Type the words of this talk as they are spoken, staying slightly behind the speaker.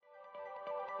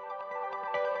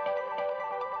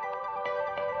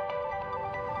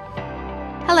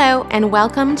Hello, and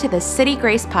welcome to the City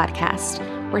Grace Podcast.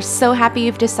 We're so happy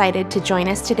you've decided to join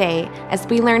us today as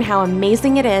we learn how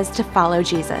amazing it is to follow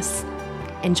Jesus.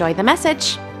 Enjoy the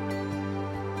message.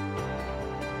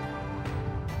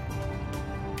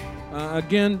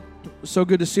 Again, so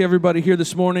good to see everybody here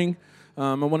this morning.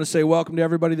 I want to say welcome to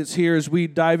everybody that's here as we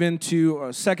dive into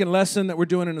a second lesson that we're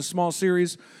doing in a small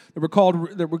series that we're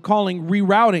calling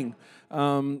Rerouting.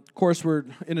 Of course, we're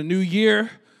in a new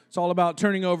year. It's all about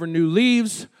turning over new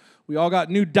leaves. We all got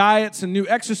new diets and new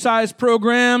exercise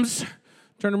programs.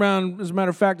 Turn around, as a matter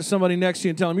of fact, to somebody next to you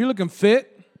and tell them, "You're looking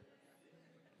fit."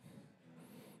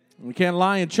 We can't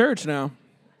lie in church now.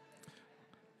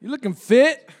 "You're looking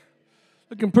fit,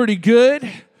 looking pretty good."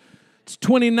 It's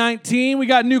 2019. We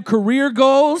got new career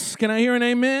goals. Can I hear an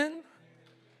amen?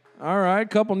 All right,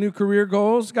 couple new career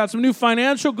goals. Got some new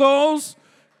financial goals.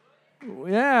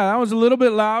 Yeah, that was a little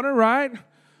bit louder, right?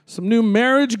 Some new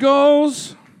marriage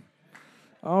goals.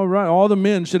 All right, all the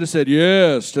men should have said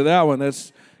yes to that one.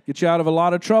 That's get you out of a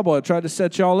lot of trouble. I tried to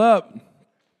set y'all up.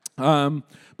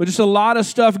 But just a lot of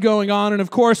stuff going on. And of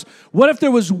course, what if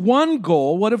there was one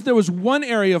goal? What if there was one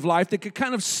area of life that could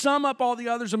kind of sum up all the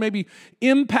others or maybe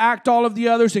impact all of the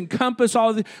others, encompass all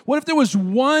of the... What if there was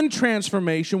one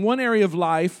transformation, one area of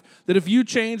life that if you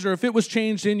changed or if it was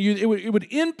changed in you, it would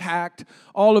impact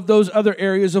all of those other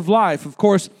areas of life? Of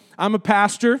course, I'm a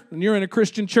pastor, and you're in a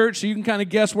Christian church, so you can kind of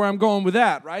guess where I'm going with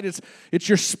that, right? It's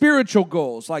your spiritual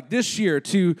goals, like this year,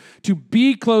 to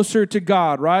be closer to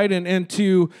God, right? And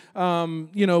to,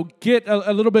 get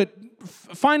a little bit,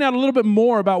 find out a little bit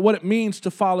more about what it means to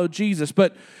follow Jesus.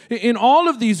 But in all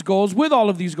of these goals, with all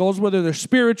of these goals, whether they're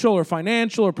spiritual or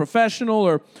financial or professional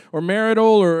or marital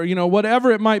or,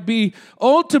 whatever it might be,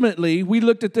 ultimately, we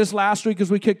looked at this last week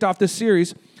as we kicked off this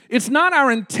series. It's not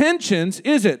our intentions,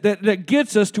 is it, that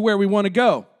gets us to where we want to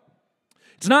go.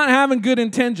 It's not having good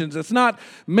intentions. It's not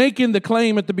making the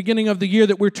claim at the beginning of the year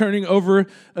that we're turning over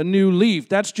a new leaf.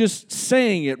 That's just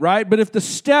saying it, right? But if the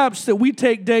steps that we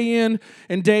take day in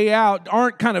and day out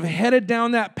aren't kind of headed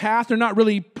down that path, they're not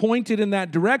really pointed in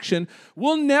that direction,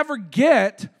 we'll never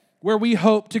get where we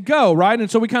hope to go, right? And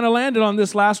so we kind of landed on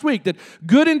this last week, that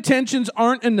good intentions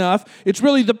aren't enough. It's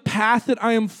really the path that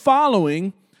I am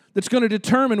following that's going to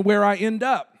determine where I end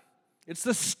up. It's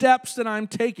the steps that I'm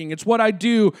taking. It's what I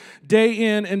do day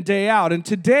in and day out. And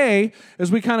today,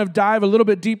 as we kind of dive a little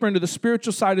bit deeper into the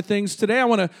spiritual side of things, today I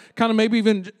want to kind of maybe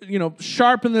even,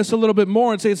 sharpen this a little bit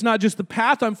more and say it's not just the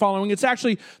path I'm following, it's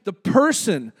actually the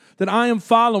person that I am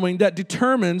following that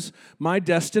determines my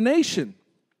destination.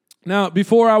 Now,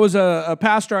 before I was a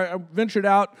pastor, I ventured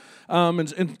out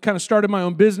and kind of started my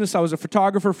own business. I was a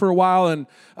photographer for a while, and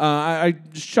I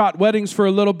shot weddings for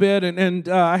a little bit, and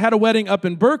I had a wedding up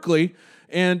in Berkeley,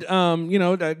 and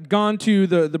I'd gone to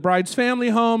the bride's family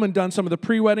home and done some of the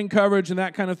pre-wedding coverage and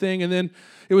that kind of thing, and then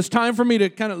it was time for me to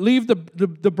kind of leave the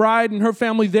bride and her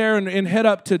family there and head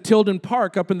up to Tilden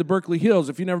Park up in the Berkeley Hills.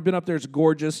 If you've never been up there, it's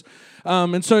gorgeous.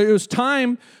 And so it was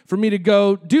time for me to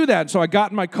go do that. So I got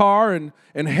in my car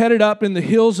and headed up in the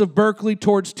hills of Berkeley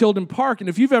towards Tilden Park. And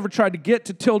if you've ever tried to get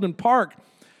to Tilden Park,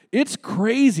 it's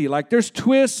crazy. Like there's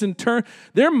twists and turns.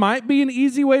 There might be an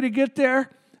easy way to get there.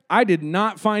 I did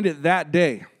not find it that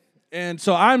day. And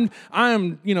so I'm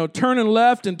turning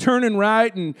left and turning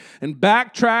right and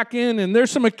backtracking, and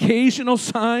there's some occasional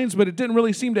signs, but it didn't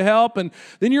really seem to help. And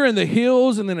then you're in the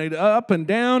hills, and then up and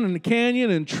down in the canyon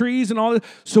and trees and all that.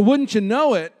 So wouldn't you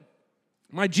know it,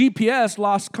 my GPS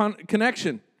lost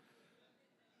connection.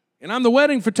 And I'm the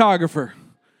wedding photographer.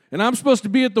 And I'm supposed to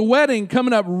be at the wedding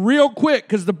coming up real quick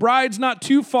because the bride's not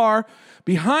too far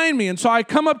behind me. And so I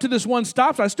come up to this one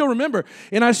stop, so I still remember.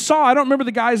 And I don't remember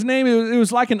the guy's name. It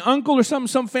was like an uncle or something,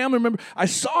 some family member. I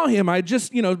saw him. I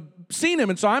just, seen him.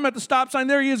 And so I'm at the stop sign.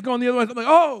 There he is going the other way. I'm like,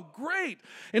 oh, great.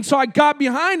 And so I got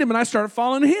behind him and I started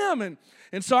following him.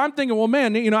 And so I'm thinking, well,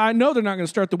 man, I know they're not going to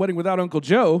start the wedding without Uncle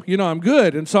Joe. I'm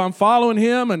good. And so I'm following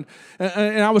him, and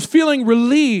I was feeling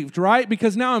relieved, right?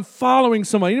 Because now I'm following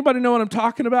somebody. Anybody know what I'm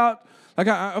talking about? Like,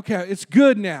 okay, it's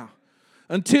good now.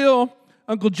 Until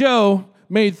Uncle Joe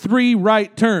made 3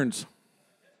 right turns.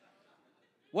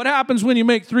 What happens when you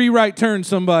make 3 right turns,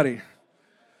 somebody?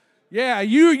 Yeah,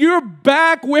 you're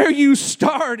back where you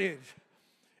started.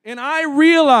 And I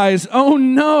realize, oh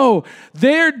no,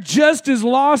 they're just as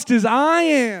lost as I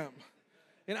am.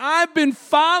 And I've been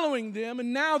following them,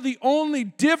 and now the only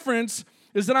difference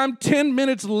is that I'm 10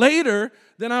 minutes later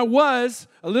than I was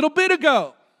a little bit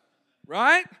ago.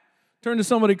 Right? Turn to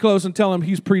somebody close and tell him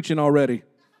he's preaching already.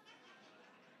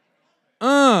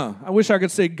 I wish I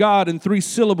could say God in 3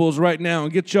 syllables right now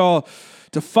and get y'all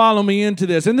to follow me into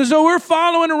this. And so we're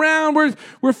following around.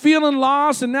 We're feeling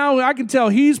lost. And now I can tell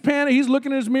he's panicking. He's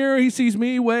looking in his mirror. He sees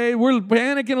me we're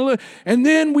panicking a little. And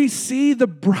then we see the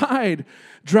bride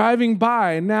driving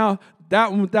by. And now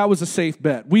that was a safe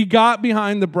bet. We got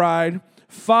behind the bride,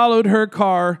 followed her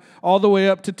car all the way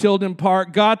up to Tilden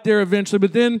Park, got there eventually,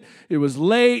 but then it was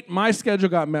late. My schedule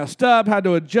got messed up, had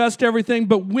to adjust everything.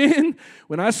 But when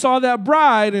I saw that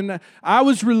bride, and I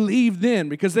was relieved then,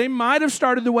 because they might have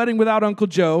started the wedding without Uncle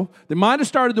Joe. They might have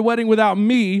started the wedding without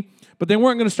me, but they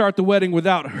weren't going to start the wedding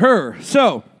without her.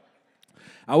 So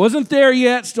I wasn't there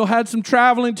yet, still had some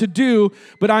traveling to do,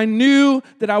 but I knew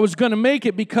that I was going to make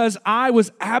it because I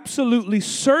was absolutely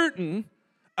certain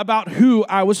about who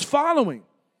I was following.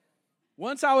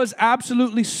 Once I was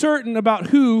absolutely certain about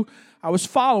who I was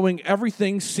following,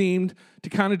 everything seemed to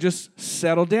kind of just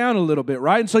settle down a little bit,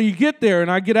 right? And so you get there,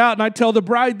 and I get out, and I tell the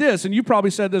bride this, and you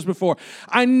probably said this before: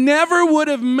 I never would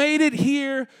have made it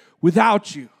here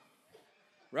without you,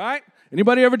 right?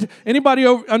 Anybody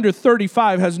under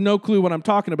 35 has no clue what I'm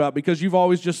talking about, because you've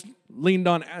always just leaned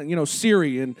on,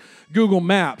 Siri and Google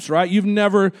Maps, right? You've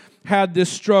never had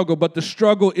this struggle, but the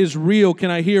struggle is real.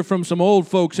 Can I hear from some old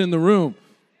folks in the room?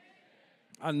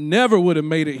 I never would have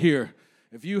made it here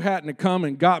if you hadn't come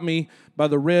and got me by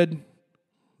the red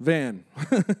van.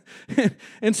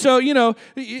 And so,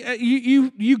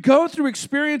 you go through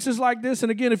experiences like this.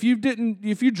 And again, if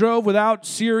you drove without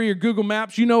Siri or Google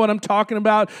Maps, you know what I'm talking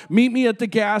about. Meet me at the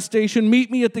gas station, meet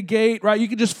me at the gate, right? You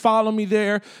could just follow me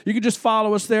there. You could just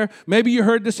follow us there. Maybe you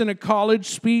heard this in a college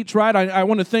speech, right? I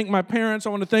want to thank my parents. I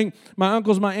want to thank my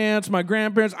uncles, my aunts, my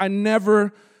grandparents. I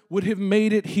never would have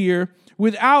made it here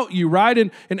without you, right?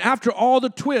 And after all the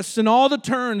twists and all the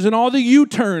turns and all the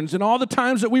U-turns and all the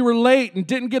times that we were late and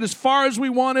didn't get as far as we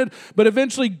wanted, but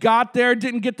eventually got there,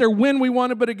 didn't get there when we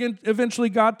wanted, but again, eventually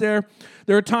got there,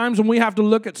 there are times when we have to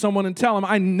look at someone and tell them,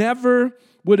 I never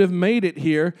would have made it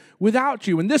here without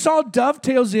you. And this all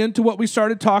dovetails into what we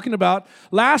started talking about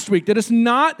last week, that it's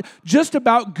not just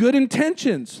about good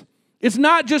intentions. It's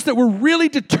not just that we're really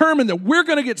determined that we're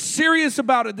going to get serious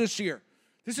about it this year.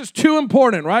 This is too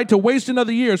important, right, to waste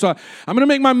another year. So I'm going to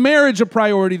make my marriage a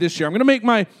priority this year. I'm going to make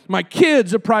my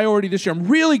kids a priority this year. I'm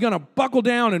really going to buckle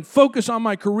down and focus on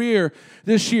my career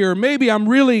this year. Maybe I'm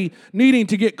really needing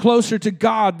to get closer to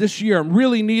God this year. I'm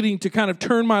really needing to kind of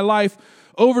turn my life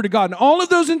over to God. And all of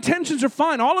those intentions are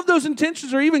fine. All of those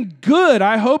intentions are even good.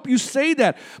 I hope you say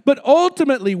that. But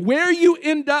ultimately, where you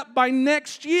end up by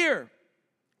next year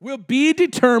will be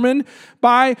determined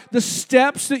by the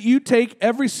steps that you take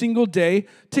every single day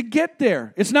to get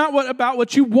there. It's not about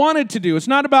what you wanted to do. It's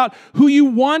not about who you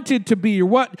wanted to be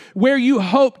or where you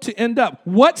hope to end up.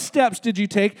 What steps did you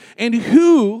take, and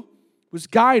who was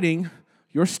guiding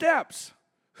your steps?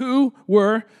 Who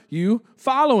were you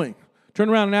following? Turn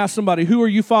around and ask somebody, who are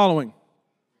you following?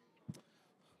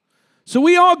 So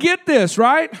we all get this,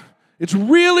 right? It's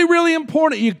really, really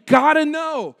important. You got to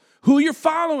know who you're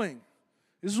following.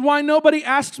 This is why nobody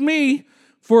asks me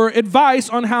for advice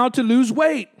on how to lose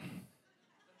weight.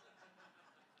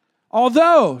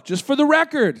 Although, just for the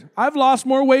record, I've lost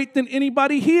more weight than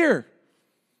anybody here.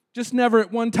 Just never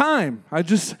at one time.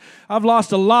 I've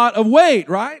lost a lot of weight,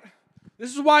 right?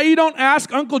 This is why you don't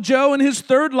ask Uncle Joe and his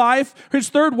third wife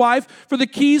for the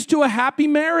keys to a happy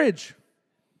marriage.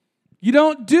 You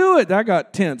don't do it. That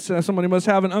got tense. Somebody must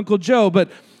have an Uncle Joe.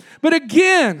 But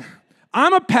again,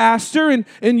 I'm a pastor and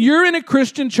you're in a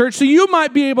Christian church, so you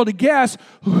might be able to guess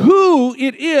who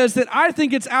it is that I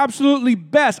think it's absolutely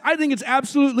best. I think it's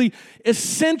absolutely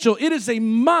essential. It is a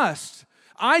must.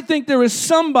 I think there is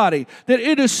somebody that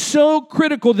it is so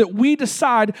critical that we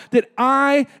decide that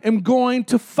I am going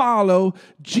to follow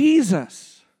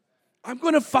Jesus. I'm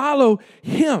going to follow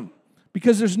him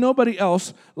because there's nobody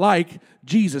else like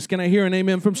Jesus. Can I hear an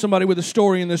amen from somebody with a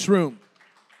story in this room?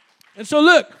 And so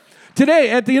look,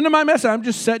 today, at the end of my message, I'm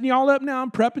just setting y'all up now.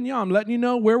 I'm prepping y'all. I'm letting you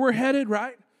know where we're headed,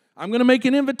 right? I'm going to make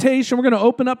an invitation. We're going to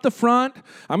open up the front.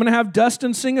 I'm going to have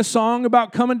Dustin sing a song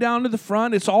about coming down to the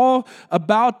front. It's all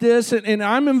about this. And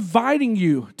I'm inviting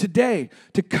you today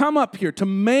to come up here, to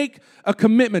make a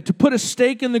commitment, to put a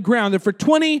stake in the ground that for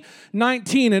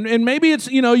 2019, and maybe it's,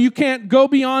 you can't go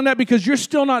beyond that because you're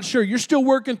still not sure. You're still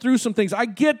working through some things. I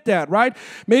get that, right?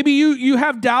 Maybe you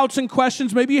have doubts and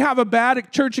questions. Maybe you have a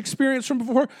bad church experience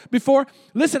from before.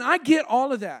 Listen, I get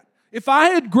all of that. If I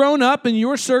had grown up in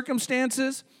your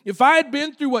circumstances, If I had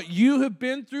been through what you have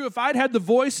been through, if I'd had the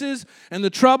voices and the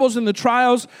troubles and the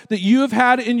trials that you have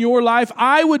had in your life,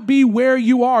 I would be where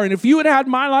you are. And if you had had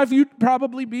my life, you'd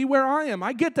probably be where I am.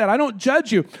 I get that. I don't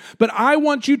judge you. But I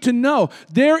want you to know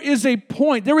there is a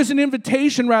point, there is an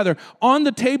invitation rather, on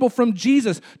the table from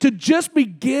Jesus to just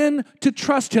begin to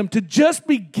trust him, to just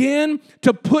begin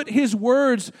to put his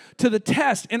words to the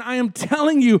test. And I am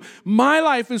telling you, my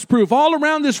life is proof. All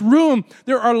around this room,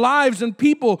 there are lives and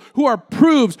people who are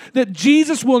proofs that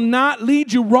Jesus will not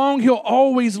lead you wrong. He'll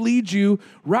always lead you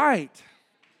right.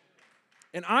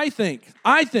 And I think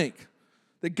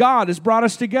that God has brought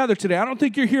us together today. I don't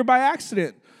think you're here by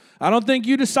accident. I don't think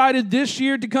you decided this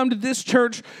year to come to this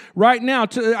church right now.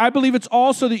 I believe it's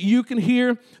also that you can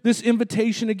hear this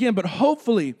invitation again, but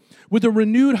hopefully with a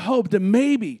renewed hope that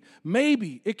maybe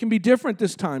it can be different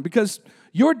this time, because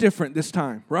you're different this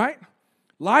time, right?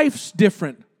 Life's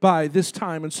different by this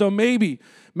time. And so maybe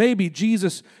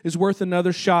Jesus is worth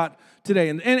another shot today.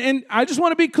 And I just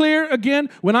want to be clear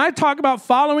again, when I talk about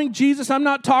following Jesus, I'm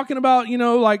not talking about,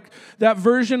 like that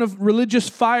version of religious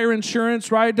fire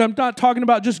insurance, right? I'm not talking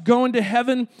about just going to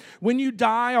heaven when you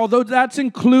die, although that's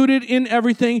included in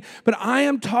everything. But I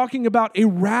am talking about a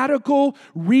radical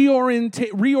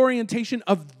reorientation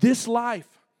of this life.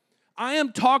 I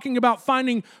am talking about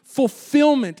finding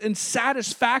fulfillment and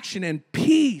satisfaction and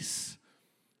peace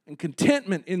and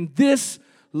contentment in this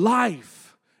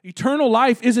life. Eternal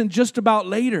life isn't just about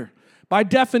later. By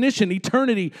definition,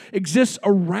 eternity exists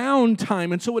around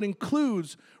time, and so it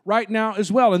includes right now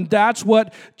as well. And that's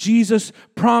what Jesus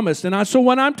promised. And so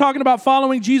when I'm talking about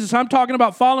following Jesus, I'm talking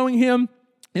about following him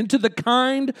into the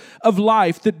kind of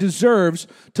life that deserves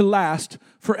to last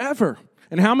forever.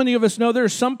 And how many of us know there are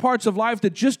some parts of life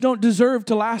that just don't deserve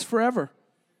to last forever?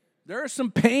 There are some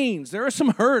pains, there are some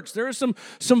hurts, there are some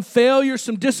failures,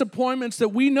 some disappointments that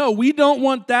we know. We don't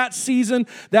want that season,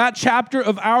 that chapter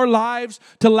of our lives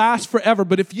to last forever.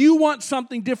 But if you want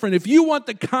something different, if you want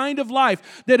the kind of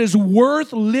life that is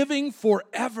worth living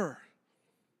forever,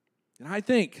 then I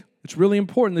think it's really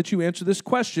important that you answer this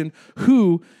question,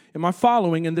 who am I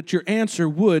following? And that your answer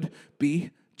would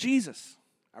be Jesus.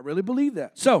 I really believe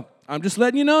that. So, I'm just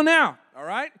letting you know now, all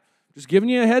right? Just giving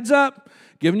you a heads up,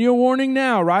 giving you a warning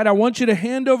now, right? I want you to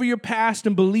hand over your past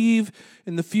and believe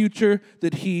in the future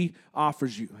that he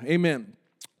offers you. Amen.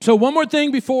 So one more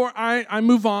thing before I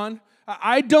move on.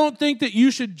 I don't think that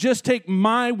you should just take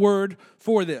my word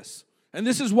for this. And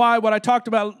this is why what I talked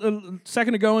about a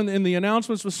second ago in the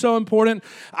announcements was so important.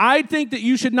 I think that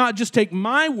you should not just take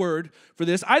my word for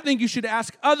this. I think you should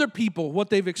ask other people what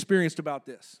they've experienced about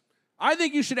this. I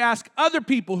think you should ask other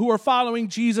people who are following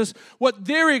Jesus what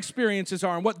their experiences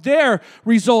are and what their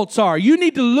results are. You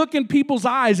need to look in people's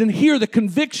eyes and hear the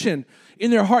conviction in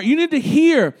their heart. You need to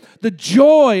hear the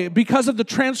joy because of the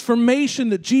transformation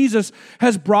that Jesus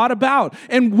has brought about.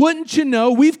 And wouldn't you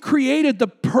know, we've created the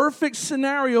perfect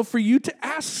scenario for you to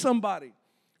ask somebody,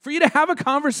 for you to have a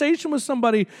conversation with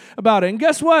somebody about it. And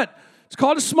guess what? It's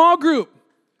called a small group.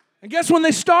 And guess when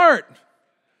they start?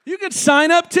 You could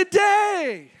sign up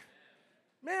today.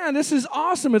 Man, this is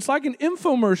awesome. It's like an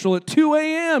infomercial at 2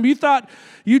 a.m. You thought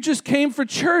you just came for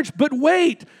church, but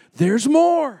wait, there's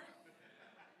more.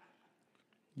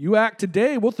 You act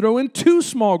today, we'll throw in 2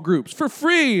 small groups for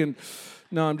free. And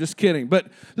no, I'm just kidding. But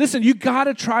listen, you got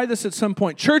to try this at some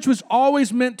point. Church was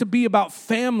always meant to be about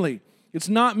family. It's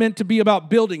not meant to be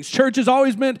about buildings. Church is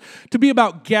always meant to be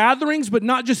about gatherings, but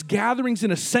not just gatherings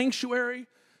in a sanctuary.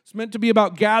 It's meant to be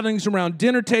about gatherings around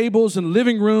dinner tables and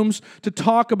living rooms to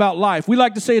talk about life. We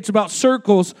like to say it's about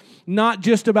circles, not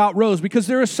just about rows, because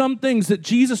there are some things that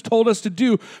Jesus told us to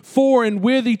do for and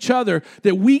with each other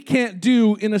that we can't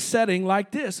do in a setting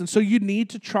like this. And so you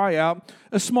need to try out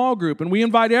a small group. And we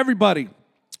invite everybody,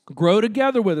 grow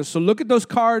together with us. So look at those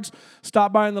cards,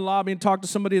 stop by in the lobby and talk to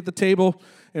somebody at the table,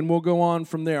 and we'll go on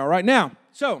from there. All right, now,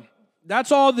 so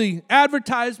that's all the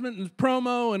advertisement and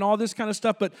promo and all this kind of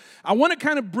stuff, but I want to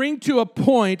kind of bring to a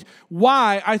point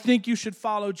why I think you should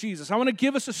follow Jesus. I want to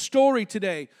give us a story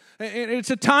today.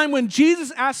 It's a time when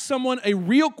Jesus asked someone a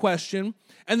real question,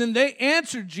 and then they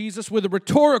answered Jesus with a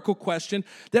rhetorical question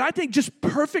that I think just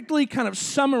perfectly kind of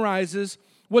summarizes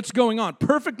what's going on,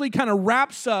 perfectly kind of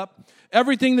wraps up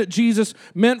everything that Jesus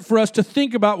meant for us to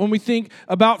think about when we think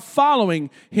about following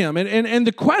him. And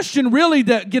the question really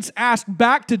that gets asked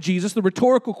back to Jesus, the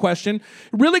rhetorical question,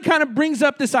 really kind of brings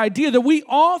up this idea that we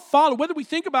all follow, whether we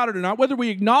think about it or not, whether we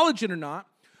acknowledge it or not,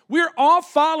 we're all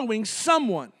following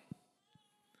someone.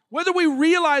 Whether we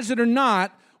realize it or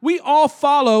not, we all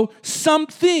follow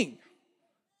something.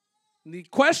 The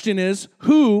question is,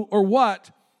 who or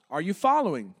what are you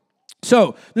following?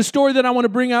 So the story that I want to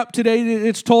bring up today,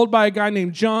 it's told by a guy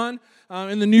named John.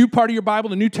 In the new part of your Bible,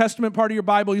 the New Testament part of your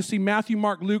Bible, you'll see Matthew,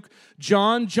 Mark, Luke,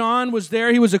 John. John was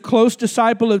there. He was a close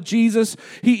disciple of Jesus.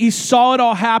 He saw it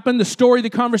all happen. The story, the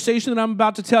conversation that I'm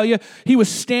about to tell you, he was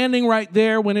standing right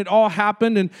there when it all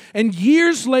happened. And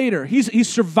years later, he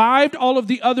survived all of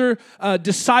the other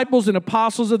disciples and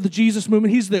apostles of the Jesus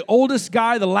movement. He's the oldest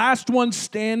guy, the last one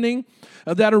standing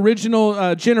of that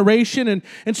original generation.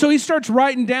 And so he starts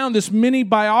writing down this mini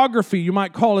biography, you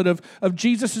might call it, of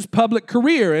Jesus' public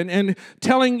career and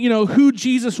telling, who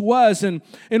Jesus was and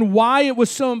why it was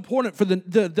so important for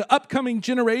the upcoming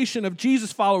generation of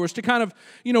Jesus followers to kind of,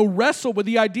 wrestle with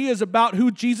the ideas about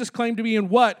who Jesus claimed to be and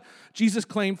what Jesus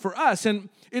claimed for us. And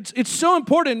it's so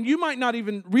important. You might not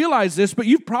even realize this, but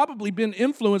you've probably been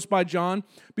influenced by John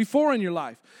before in your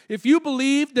life. If you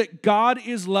believe that God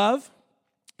is love,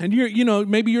 and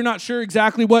maybe you're not sure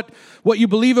exactly what you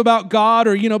believe about God,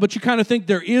 or but you kind of think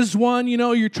there is one.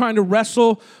 You're trying to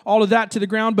wrestle all of that to the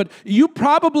ground, but you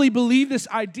probably believe this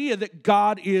idea that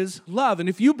God is love. And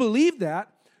if you believe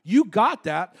that, you got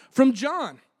that from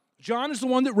John. John is the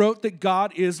one that wrote that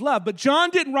God is love. But John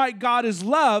didn't write God is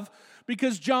love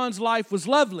because John's life was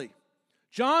lovely.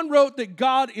 John wrote that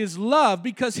God is love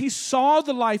because he saw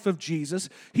the life of Jesus.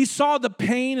 He saw the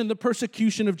pain and the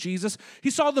persecution of Jesus. He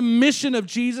saw the mission of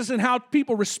Jesus and how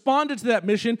people responded to that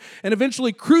mission and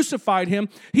eventually crucified him.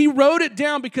 He wrote it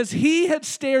down because he had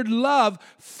stared love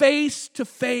face to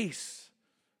face.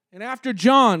 And after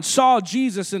John saw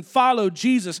Jesus and followed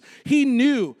Jesus, he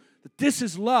knew that this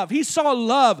is love. He saw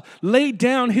love lay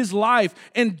down his life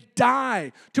and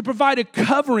die to provide a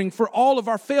covering for all of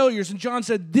our failures. And John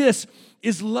said, this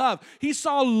is love. He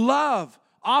saw love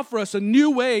offer us a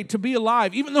new way to be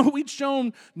alive, even though we'd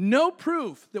shown no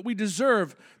proof that we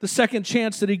deserve the second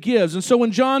chance that he gives. And so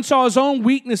when John saw his own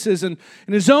weaknesses and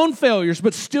his own failures,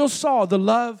 but still saw the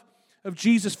love of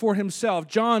Jesus for himself,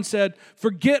 John said,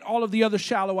 forget all of the other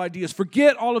shallow ideas.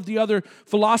 Forget all of the other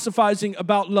philosophizing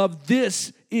about love.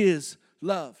 This is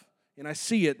love. And I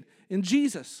see it in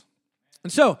Jesus.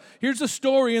 And so here's the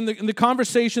story in the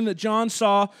conversation that John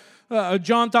saw,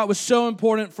 John thought was so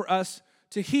important for us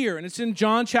to hear. And it's in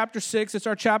John chapter 6. It's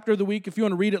our chapter of the week if you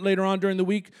want to read it later on during the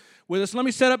week with us. Let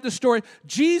me set up the story.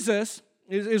 Jesus,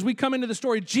 as we come into the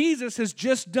story, Jesus has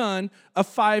just done a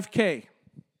 5K.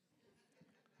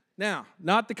 Now,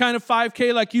 not the kind of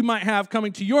 5K like you might have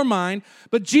coming to your mind,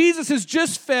 but Jesus has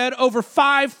just fed over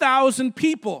 5,000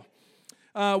 people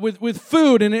with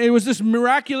food. And it was this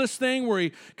miraculous thing where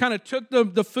he kind of took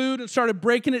the food and started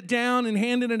breaking it down and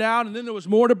handing it out. And then there was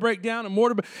more to break down and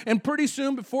more and pretty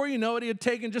soon, before you know it, he had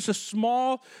taken just a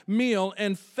small meal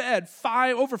and fed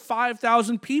over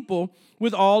 5,000 people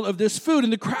with all of this food.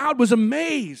 And the crowd was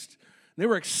amazed. They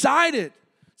were excited.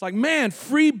 It's like, man,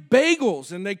 free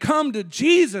bagels, and they come to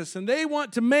Jesus, and they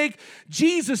want to make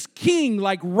Jesus king,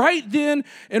 like right then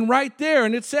and right there.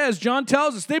 And it says, John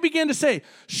tells us, they began to say,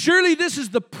 surely this is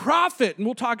the prophet, and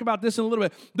we'll talk about this in a little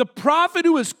bit, the prophet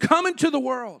who is coming to the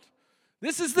world.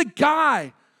 This is the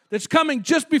guy that's coming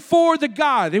just before the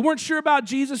guy. They weren't sure about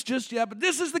Jesus just yet, but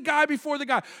this is the guy before the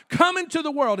guy coming to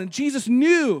the world. And Jesus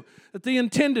knew that they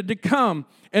intended to come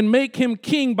and make him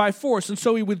king by force. And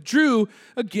so he withdrew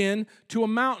again to a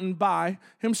mountain by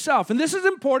himself. And this is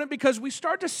important because we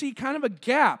start to see kind of a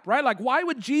gap, right? Like, why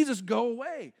would Jesus go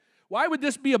away? Why would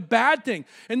this be a bad thing?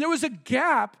 And there was a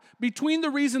gap between the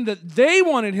reason that they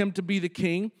wanted him to be the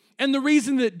king and the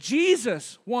reason that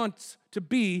Jesus wants to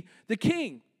be the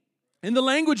king. In the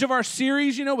language of our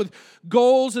series, with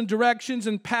goals and directions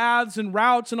and paths and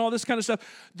routes and all this kind of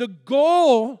stuff, the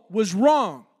goal was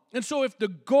wrong. And so if the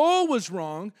goal was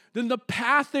wrong, then the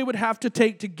path they would have to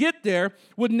take to get there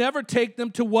would never take them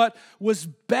to what was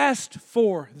best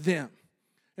for them.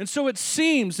 And so it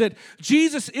seems that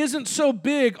Jesus isn't so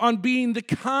big on being the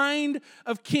kind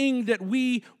of king that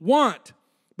we want,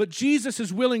 but Jesus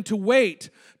is willing to wait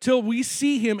till we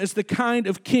see him as the kind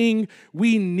of king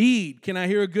we need. Can I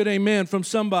hear a good amen from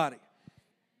somebody?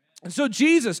 And so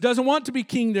Jesus doesn't want to be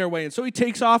king their way, and so he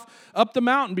takes off up the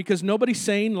mountain because nobody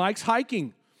sane likes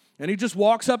hiking. And he just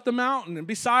walks up the mountain. And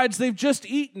besides, they've just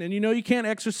eaten. And you can't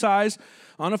exercise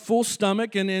on a full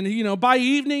stomach. And by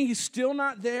evening, he's still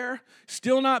not there,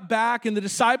 still not back. And the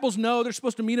disciples know they're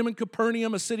supposed to meet him in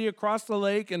Capernaum, a city across the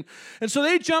lake. And so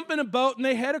they jump in a boat and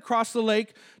they head across the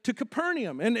lake to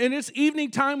Capernaum. And it's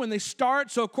evening time when they start.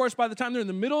 So, of course, by the time they're in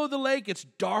the middle of the lake, it's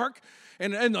dark.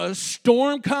 And the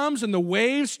storm comes and the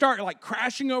waves start like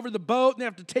crashing over the boat and they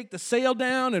have to take the sail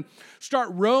down and start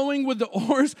rowing with the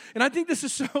oars. And I think this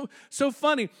is so so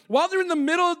funny. While they're in the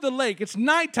middle of the lake, it's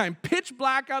nighttime, pitch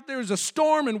black out there. There's a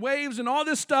storm and waves and all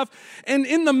this stuff. And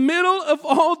in the middle of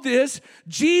all this,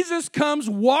 Jesus comes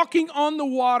walking on the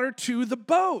water to the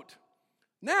boat.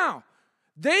 Now,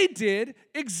 they did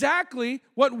exactly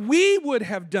what we would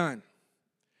have done.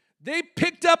 They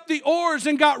picked up the oars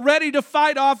and got ready to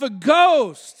fight off a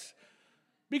ghost.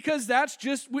 Because that's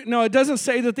just, no, it doesn't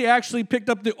say that they actually picked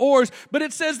up the oars, but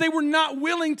it says they were not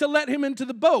willing to let him into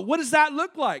the boat. What does that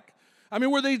look like? I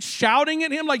mean, were they shouting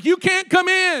at him like, you can't come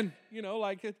in? You know,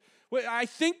 like, I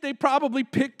think they probably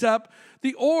picked up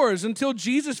the oars until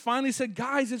Jesus finally said,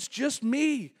 guys, it's just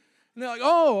me. And they're like,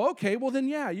 oh, okay, well then,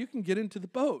 yeah, you can get into the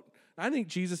boat. I think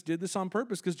Jesus did this on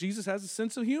purpose because Jesus has a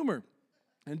sense of humor.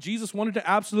 And Jesus wanted to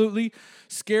absolutely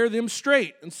scare them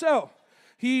straight. And so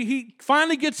he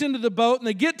finally gets into the boat and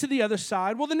they get to the other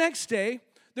side. Well, the next day,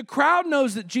 the crowd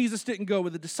knows that Jesus didn't go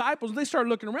with the disciples. They start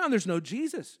looking around. There's no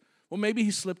Jesus. Well, maybe he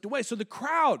slipped away. So the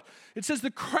crowd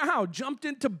jumped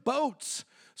into boats.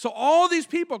 So all these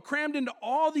people crammed into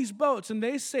all these boats and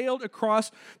they sailed across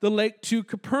the lake to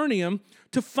Capernaum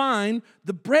to find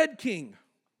the bread king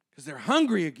because they're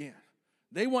hungry again.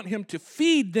 They want him to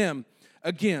feed them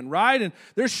again, right? And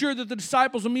they're sure that the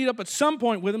disciples will meet up at some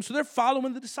point with him, so they're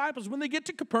following the disciples. When they get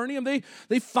to Capernaum,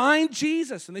 they find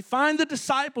Jesus, and they find the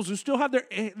disciples who still have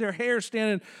their hair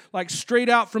standing like straight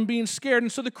out from being scared.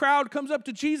 And so the crowd comes up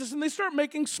to Jesus, and they start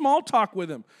making small talk with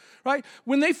him, right?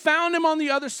 When they found him on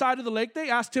the other side of the lake, they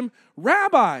asked him,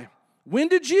 Rabbi, when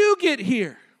did you get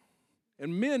here?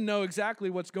 And men know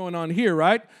exactly what's going on here,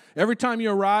 right? Every time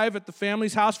you arrive at the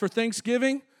family's house for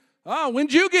Thanksgiving, when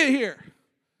did you get here?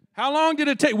 How long did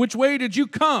it take? Which way did you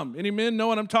come? Any men know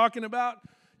what I'm talking about?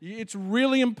 It's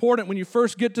really important when you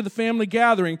first get to the family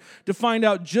gathering to find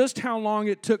out just how long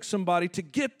it took somebody to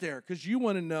get there, because you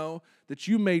want to know that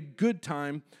you made good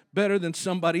time better than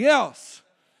somebody else.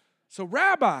 So,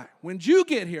 Rabbi, when did you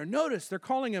get here? Notice they're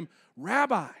calling him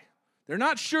Rabbi. They're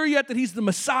not sure yet that he's the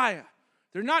Messiah.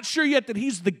 They're not sure yet that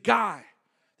he's the guy.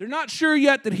 They're not sure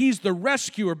yet that he's the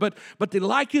rescuer, but they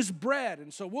like his bread,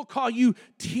 and so we'll call you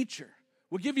teacher.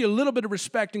 We'll give you a little bit of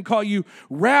respect and call you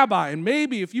rabbi. And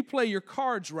maybe if you play your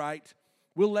cards right,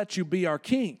 we'll let you be our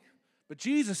king. But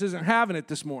Jesus isn't having it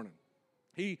this morning.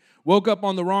 He woke up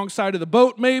on the wrong side of the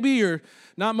boat maybe, or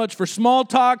not much for small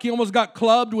talk. He almost got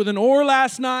clubbed with an oar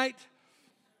last night.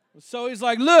 So he's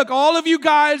like, look, all of you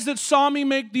guys that saw me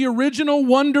make the original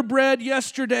Wonder Bread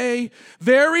yesterday,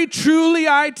 very truly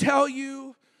I tell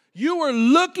you, you were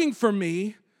looking for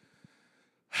me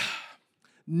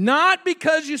not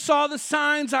because you saw the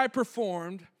signs I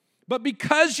performed, but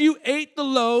because you ate the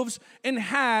loaves and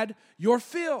had your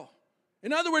fill.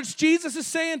 In other words, Jesus is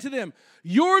saying to them,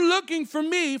 you're looking for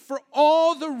me for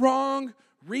all the wrong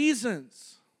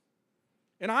reasons.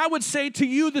 And I would say to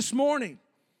you this morning,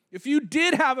 if you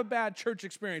did have a bad church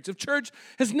experience, if church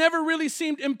has never really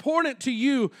seemed important to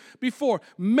you before,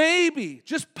 maybe,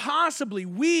 just possibly,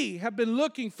 we have been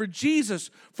looking for Jesus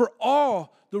for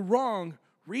all the wrong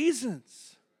reasons.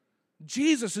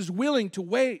 Jesus is willing to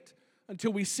wait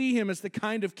until we see him as the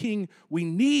kind of king we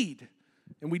need,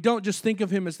 and we don't just think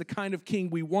of him as the kind of king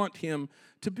we want him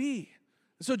to be.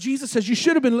 And so Jesus says, you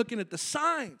should have been looking at the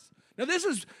signs. Now this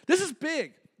is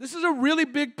big. This is a really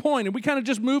big point, and we kind of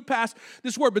just move past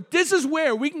this word. But this is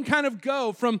where we can kind of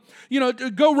go from,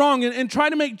 go wrong and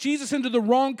try to make Jesus into the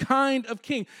wrong kind of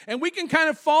king. And we can kind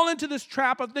of fall into this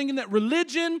trap of thinking that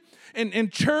religion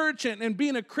and church and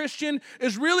being a Christian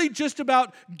is really just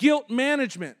about guilt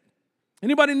management.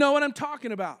 Anybody know what I'm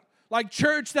talking about? Like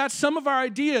church, that's some of our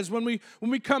ideas when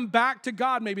we come back to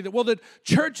God maybe, that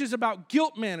church is about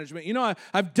guilt management.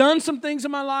 I've done some things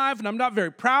in my life and I'm not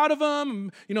very proud of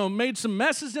them, made some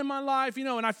messes in my life,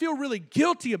 and I feel really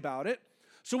guilty about it.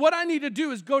 So what I need to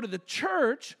do is go to the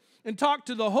church and talk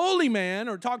to the holy man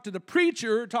or talk to the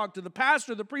preacher or talk to the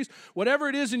pastor, the priest, whatever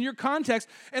it is in your context,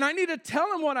 and I need to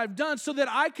tell him what I've done so that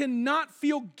I cannot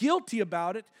feel guilty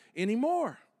about it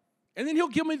anymore. And then he'll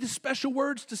give me the special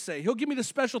words to say. He'll give me the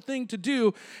special thing to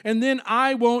do, and then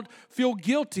I won't feel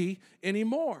guilty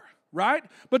anymore, right?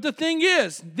 But the thing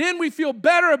is, then we feel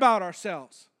better about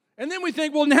ourselves. And then we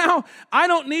think, well, now I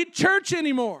don't need church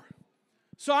anymore.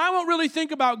 So I won't really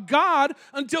think about God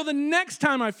until the next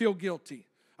time I feel guilty.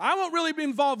 I won't really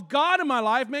involve God in my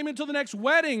life maybe until the next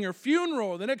wedding or funeral,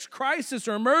 or the next crisis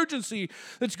or emergency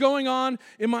that's going on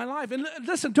in my life. And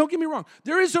listen, don't get me wrong.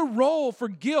 There is a role for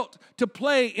guilt to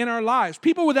play in our lives.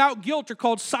 People without guilt are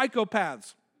called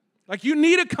psychopaths. Like you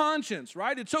need a conscience,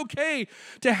 right? It's okay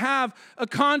to have a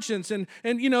conscience.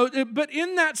 But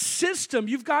in that system,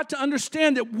 you've got to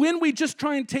understand that when we just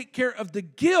try and take care of the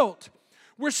guilt,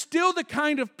 we're still the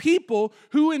kind of people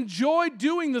who enjoy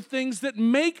doing the things that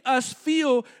make us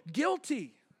feel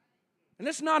guilty. And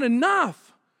it's not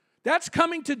enough. That's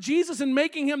coming to Jesus and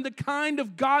making him the kind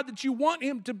of God that you want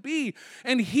him to be.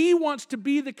 And he wants to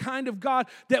be the kind of God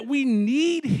that we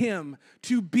need him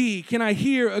to be. Can I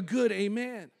hear a good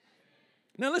amen?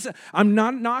 Now listen, I'm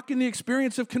not knocking the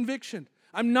experience of conviction.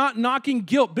 I'm not knocking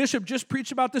guilt. Bishop just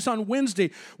preached about this on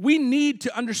Wednesday. We need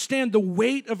to understand the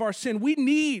weight of our sin. We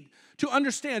need to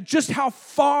understand just how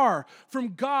far from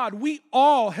God we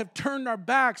all have turned our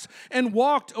backs and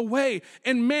walked away.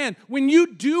 And man, when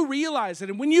you do realize it,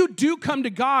 and when you do come to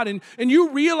God and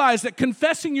you realize that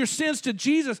confessing your sins to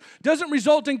Jesus doesn't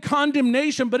result in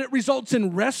condemnation, but it results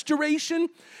in restoration,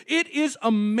 it is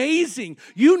amazing.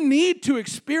 You need to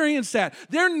experience that.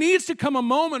 There needs to come a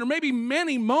moment, or maybe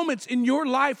many moments in your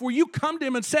life where you come to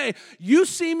him and say, you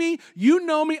see me, you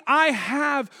know me, I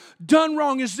have done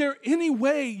wrong. Is there any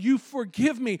way you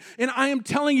forgive me? And I am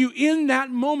telling you, in that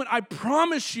moment, I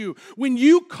promise you, when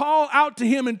you call out to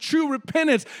him in true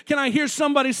repentance, can I hear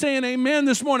somebody saying amen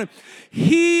this morning?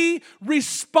 He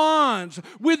responds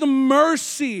with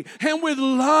mercy and with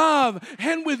love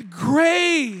and with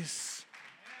grace.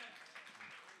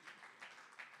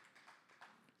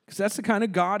 Because that's the kind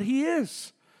of God he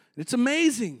is. It's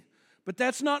amazing. But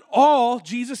that's not all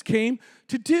Jesus came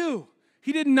to do.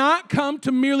 He did not come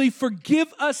to merely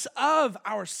forgive us of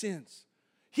our sins.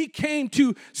 He came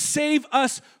to save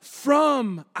us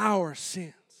from our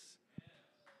sins.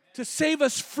 To save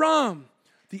us from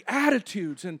the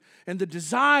attitudes and the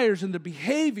desires and the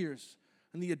behaviors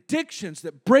and the addictions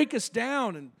that break us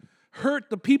down and hurt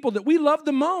the people that we love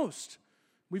the most.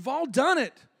 We've all done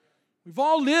it. We've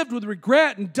all lived with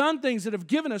regret and done things that have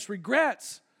given us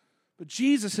regrets. But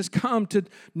Jesus has come to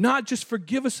not just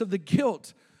forgive us of the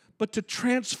guilt, but to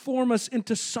transform us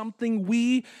into something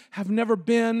we have never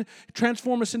been,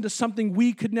 transform us into something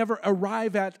we could never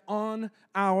arrive at on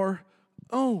our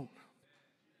own.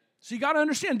 So you got to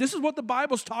understand, this is what the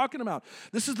Bible's talking about.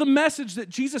 This is the message that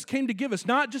Jesus came to give us,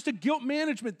 not just a guilt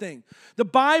management thing. The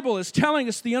Bible is telling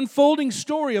us the unfolding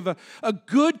story of a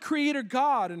good creator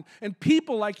God and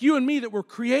people like you and me that were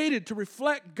created to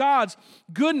reflect God's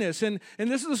goodness. And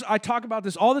this is, I talk about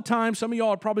this all the time. Some of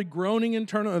y'all are probably groaning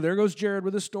internally. Oh, there goes Jared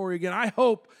with his story again. I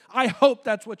hope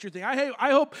that's what you're thinking. I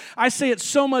hope I say it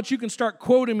so much you can start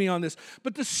quoting me on this.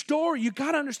 But the story, you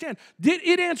got to understand,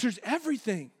 it answers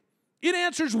everything. It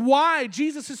answers why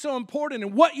Jesus is so important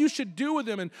and what you should do with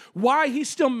him and why he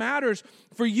still matters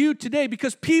for you today.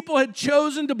 Because people had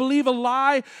chosen to believe a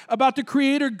lie about the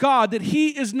Creator God, that he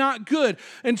is not good.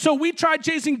 And so we tried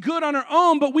chasing good on our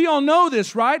own, but we all know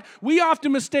this, right? We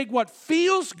often mistake what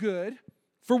feels good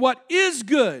for what is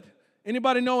good.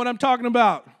 Anybody know what I'm talking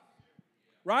about?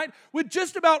 Right? With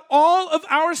just about all of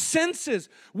our senses,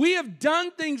 we have done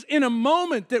things in a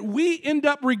moment that we end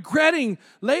up regretting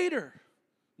later.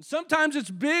 Sometimes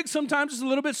it's big, sometimes it's a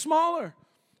little bit smaller.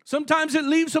 Sometimes it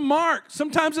leaves a mark.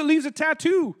 Sometimes it leaves a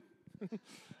tattoo.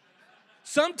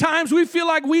 Sometimes we feel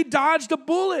like we dodged a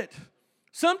bullet.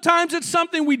 Sometimes it's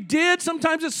something we did.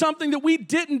 Sometimes it's something that we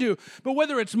didn't do. But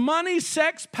whether it's money,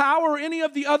 sex, power, or any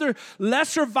of the other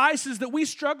lesser vices that we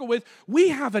struggle with, we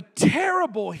have a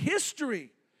terrible history.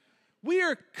 We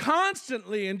are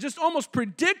constantly and just almost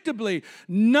predictably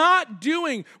not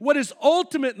doing what is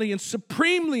ultimately and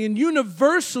supremely and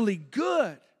universally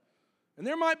good. And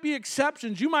there might be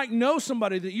exceptions. You might know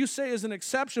somebody that you say is an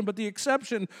exception, but the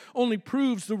exception only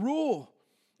proves the rule.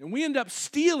 And we end up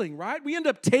stealing, right? We end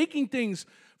up taking things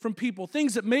from people,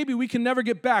 things that maybe we can never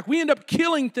get back. We end up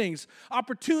killing things,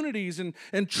 opportunities and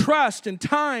trust and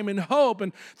time and hope,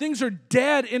 and things are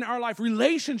dead in our life.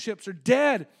 Relationships are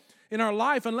dead in our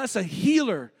life unless a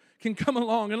healer can come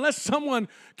along, unless someone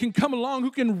can come along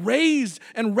who can raise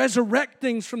and resurrect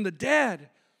things from the dead.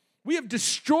 We have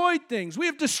destroyed things. We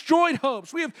have destroyed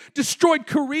hopes. We have destroyed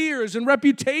careers and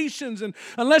reputations. And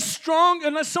unless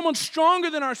someone stronger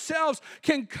than ourselves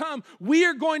can come, we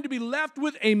are going to be left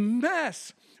with a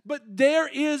mess. But there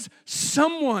is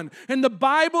someone, and the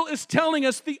Bible is telling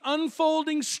us the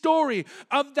unfolding story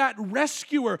of that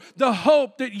rescuer, the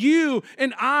hope that you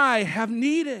and I have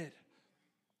needed.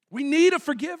 We need a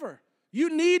forgiver. You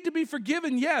need to be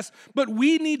forgiven, yes, but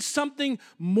we need something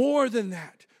more than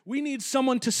that. We need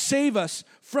someone to save us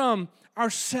from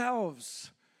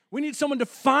ourselves. We need someone to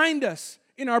find us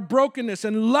in our brokenness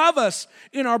and love us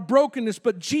in our brokenness.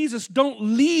 But Jesus, don't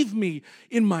leave me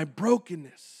in my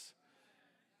brokenness.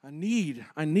 I need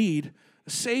a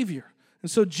Savior.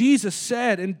 And so Jesus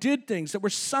said and did things that were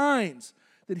signs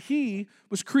that he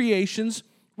was creation's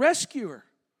rescuer.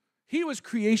 He was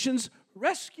creation's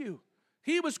rescue.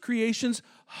 He was creation's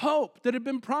hope that had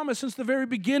been promised since the very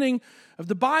beginning of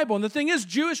the Bible. And the thing is,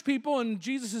 Jewish people in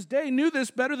Jesus' day knew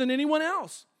this better than anyone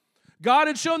else. God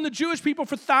had shown the Jewish people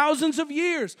for thousands of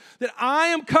years that I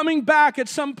am coming back at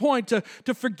some point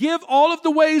to forgive all of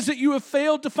the ways that you have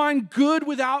failed to find good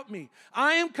without me.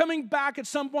 I am coming back at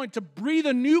some point to breathe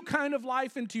a new kind of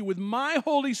life into you with my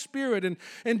Holy Spirit.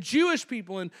 And Jewish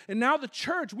people and now the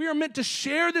church, we are meant to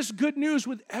share this good news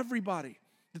with everybody,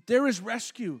 that there is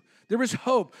rescue, there is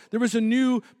hope, there is a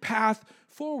new path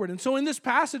forward. And so in this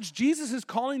passage, Jesus is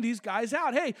calling these guys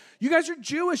out. Hey, you guys are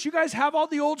Jewish. You guys have all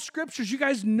the old scriptures. You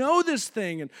guys know this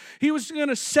thing. And he was going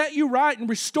to set you right and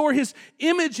restore his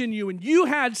image in you. And you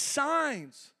had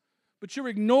signs, but you're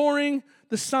ignoring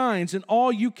the signs. And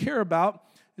all you care about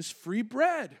is free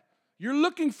bread. You're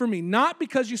looking for me, not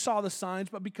because you saw the signs,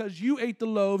 but because you ate the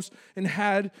loaves and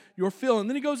had your fill. And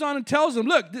then he goes on and tells them,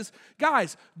 look,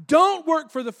 guys, don't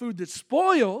work for the food that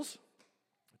spoils.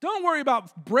 Don't worry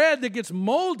about bread that gets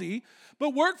moldy,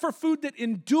 but work for food that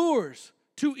endures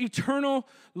to eternal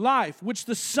life, which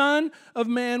the Son of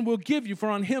Man will give you. For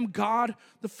on him God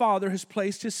the Father has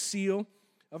placed his seal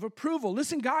of approval.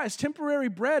 Listen, guys, temporary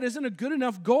bread isn't a good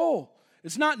enough goal.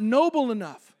 It's not noble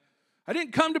enough. I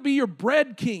didn't come to be your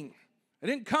bread king. I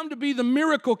didn't come to be the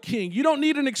miracle king. You don't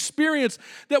need an experience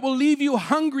that will leave you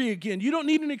hungry again. You don't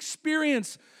need an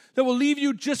experience that will leave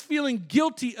you just feeling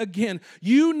guilty again.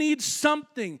 You need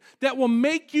something that will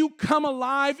make you come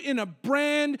alive in a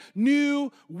brand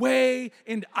new way,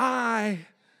 and I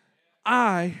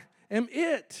am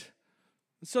it.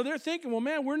 And so they're thinking, well,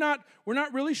 man, we're not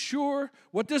really sure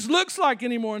what this looks like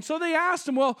anymore. And so they asked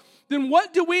him, well, then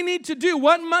what do we need to do?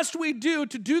 What must we do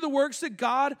to do the works that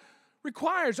God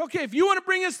requires? Okay, if you want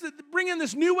to bring in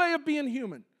this new way of being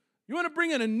human, you want to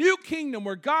bring in a new kingdom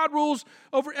where God rules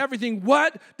over everything,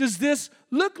 what does this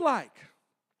look like?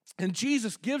 And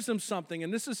Jesus gives them something,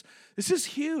 and this is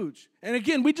huge. And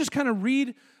again, we just kind of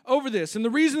read over this. And the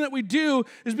reason that we do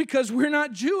is because we're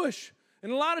not Jewish.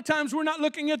 And a lot of times we're not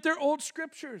looking at their old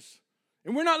scriptures.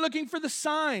 And we're not looking for the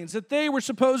signs that they were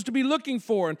supposed to be looking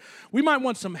for. And we might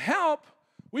want some help.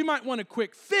 We might want a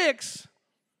quick fix.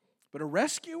 But a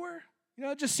rescuer? You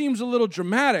know, it just seems a little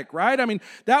dramatic, right? I mean,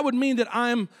 that would mean that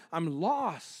I'm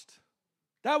lost.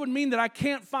 That would mean that I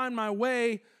can't find my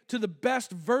way to the best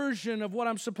version of what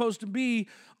I'm supposed to be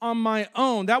on my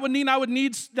own. That would mean I would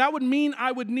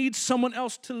need someone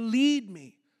else to lead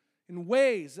me in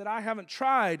ways that I haven't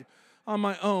tried on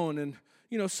my own. And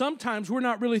you know, sometimes we're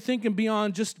not really thinking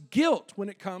beyond just guilt when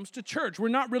it comes to church. We're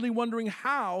not really wondering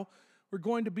how we're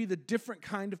going to be the different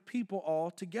kind of people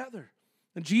all together.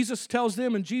 And Jesus tells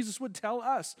them, and Jesus would tell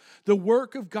us, the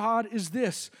work of God is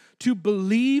this, to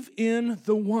believe in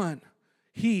the one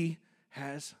he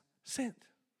has sent.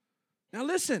 Now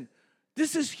listen,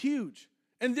 this is huge.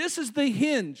 And this is the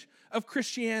hinge of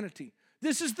Christianity.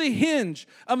 This is the hinge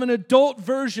of an adult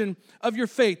version of your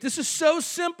faith. This is so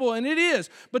simple, and it is,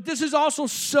 but this is also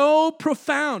so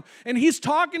profound. And he's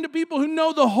talking to people who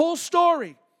know the whole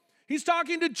story. He's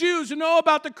talking to Jews who know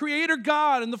about the Creator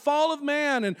God and the fall of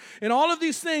man and all of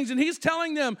these things. And he's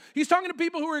telling them, he's talking to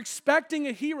people who are expecting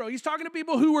a hero. He's talking to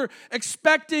people who were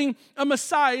expecting a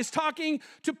Messiah. He's talking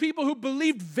to people who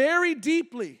believed very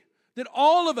deeply that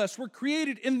all of us were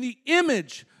created in the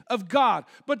image of God,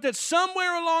 but that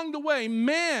somewhere along the way,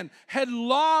 man had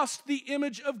lost the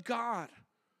image of God.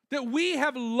 That we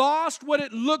have lost what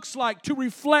it looks like to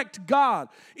reflect God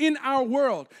in our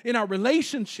world, in our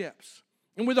relationships,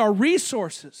 and with our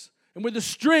resources, and with the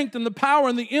strength and the power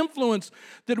and the influence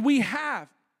that we have.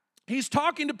 He's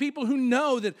talking to people who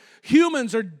know that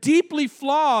humans are deeply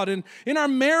flawed, and in our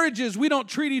marriages, we don't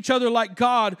treat each other like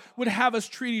God would have us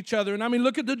treat each other. And I mean,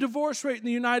 look at the divorce rate in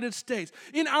the United States.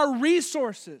 In our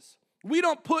resources, we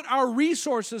don't put our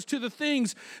resources to the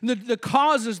things, the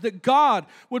causes that God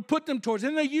would put them towards.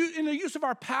 In the use of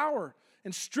our power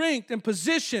and strength and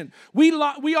position, we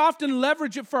often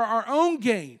leverage it for our own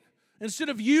gain, instead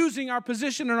of using our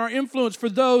position and our influence for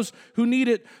those who need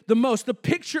it the most. The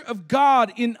picture of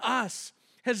God in us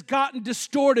has gotten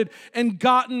distorted and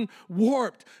gotten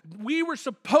warped. We were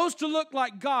supposed to look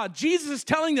like God. Jesus is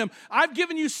telling them, I've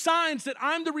given you signs that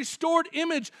I'm the restored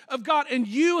image of God, and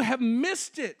you have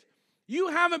missed it. You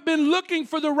haven't been looking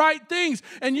for the right things,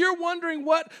 and you're wondering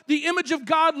what the image of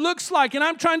God looks like. And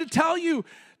I'm trying to tell you,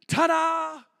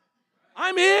 ta-da,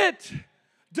 I'm it.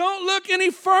 Don't look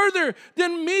any further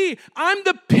than me. I'm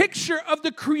the picture of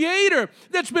the Creator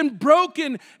that's been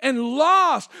broken and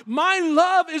lost. My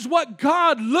love is what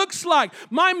God looks like.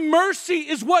 My mercy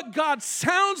is what God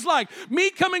sounds like. Me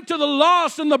coming to the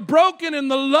lost and the broken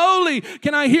and the lowly.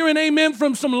 Can I hear an amen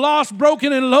from some lost,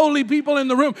 broken, and lowly people in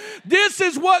the room? This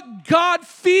is what God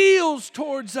feels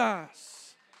towards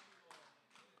us.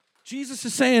 Jesus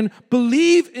is saying,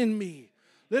 believe in me.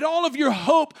 Let all of your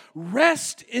hope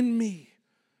rest in me.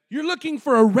 You're looking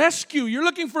for a rescue. You're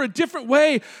looking for a different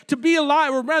way to be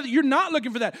alive. Or rather, you're not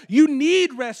looking for that. You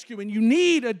need rescue, and you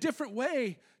need a different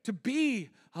way to be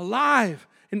alive.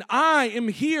 And I am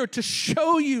here to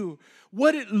show you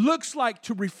what it looks like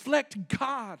to reflect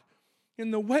God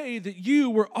in the way that you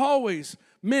were always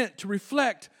meant to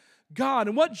reflect God.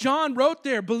 And what John wrote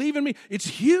there, believe in me, it's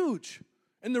huge.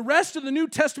 And the rest of the New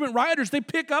Testament writers, they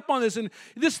pick up on this. And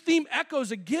this theme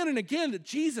echoes again and again that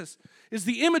Jesus is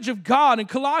the image of God. In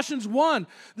Colossians 1,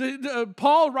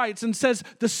 Paul writes and says,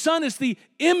 the Son is the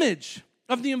image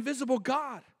of the invisible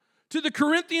God. To the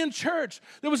Corinthian church,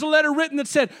 there was a letter written that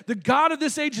said, the God of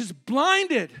this age has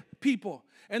blinded people,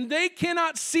 and they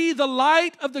cannot see the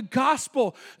light of the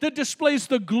gospel that displays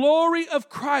the glory of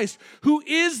Christ, who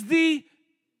is the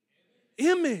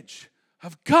image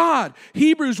of God.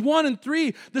 Hebrews 1 and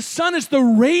 3, the Son is the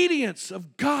radiance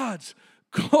of God's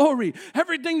glory.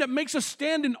 Everything that makes us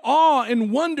stand in awe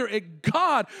and wonder at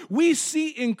God, we see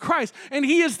in Christ. And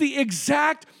He is the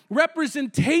exact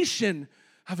representation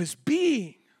of His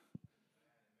being.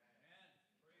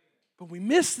 But we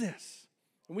miss this.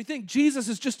 And we think Jesus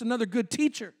is just another good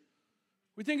teacher.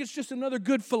 We think it's just another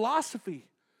good philosophy.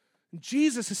 And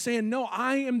Jesus is saying, no,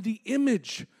 I am the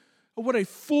image of what a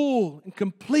full and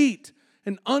complete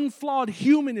an unflawed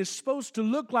human is supposed to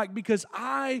look like, because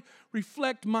I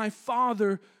reflect my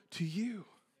Father to you.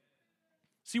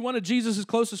 See, one of Jesus'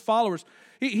 closest followers,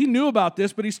 he knew about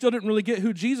this, but he still didn't really get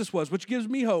who Jesus was, which gives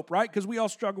me hope, right? Because we all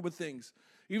struggle with things.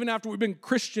 Even after we've been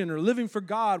Christian or living for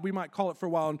God, we might call it for a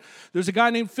while. And there's a guy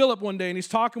named Philip one day, and he's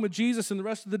talking with Jesus and the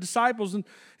rest of the disciples,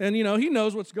 and you know, he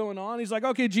knows what's going on. He's like,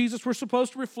 okay, Jesus, we're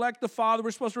supposed to reflect the Father.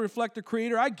 We're supposed to reflect the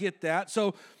Creator. I get that.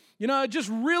 So, you know, just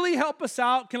really help us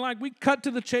out. Can we cut to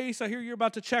the chase? I hear you're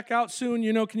about to check out soon.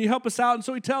 You know, can you help us out? And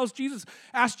so he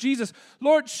asks Jesus,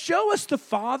 Lord, show us the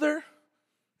Father,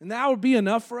 and that would be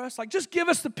enough for us. Like, just give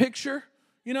us the picture.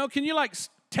 You know, can you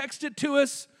text it to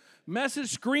us,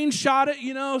 message, screenshot it,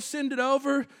 you know, send it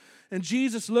over? And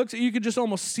Jesus looks, you could just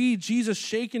almost see Jesus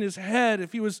shaking his head.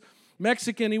 If he was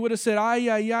Mexican, he would have said, ay,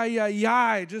 ay, ay, ay,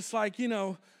 ay, just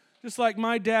like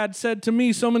my dad said to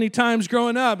me so many times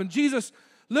growing up. And Jesus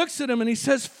looks at him and he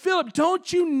says, Philip,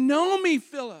 don't you know me,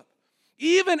 Philip?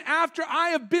 Even after I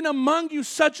have been among you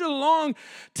such a long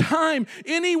time,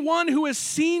 anyone who has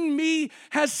seen me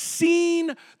has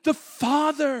seen the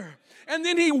Father. And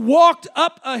then he walked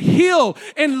up a hill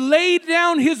and laid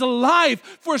down his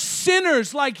life for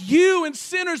sinners like you and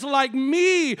sinners like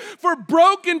me, for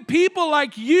broken people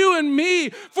like you and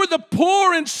me, for the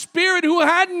poor in spirit who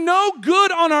had no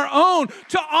good on our own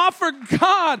to offer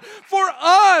God, for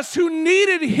us who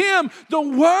needed him the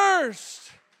worst.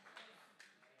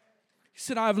 He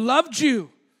said, I've loved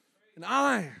you, and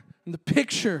I am the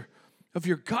picture of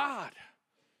your God.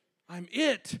 I'm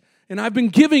it. And I've been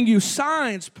giving you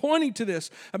signs pointing to this.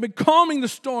 I've been calming the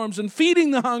storms and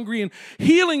feeding the hungry and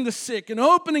healing the sick and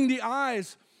opening the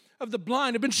eyes of the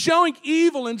blind. I've been showing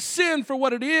evil and sin for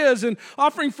what it is and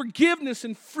offering forgiveness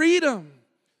and freedom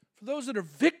for those that are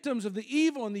victims of the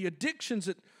evil and the addictions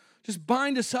that just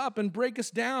bind us up and break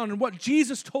us down. And what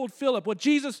Jesus told Philip, what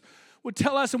Jesus would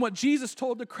tell us, and what Jesus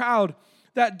told the crowd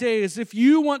that day is, if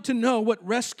you want to know what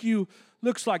rescue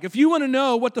looks like, if you want to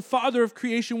know what the Father of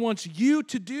creation wants you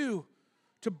to do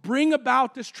to bring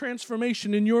about this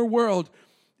transformation in your world,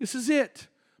 this is it.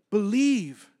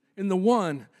 Believe in the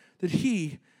one that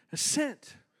he has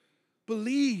sent.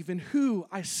 Believe in who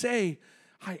I say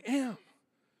I am.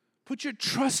 Put your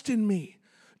trust in me.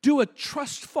 Do a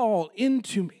trust fall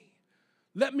into me.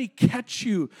 Let me catch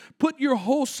you. Put your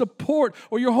whole support,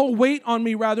 or your whole weight on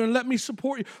me rather, and let me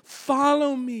support you.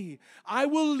 Follow me. I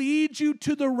will lead you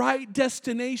to the right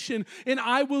destination, and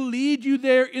I will lead you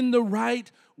there in the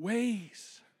right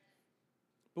ways.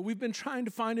 But we've been trying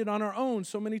to find it on our own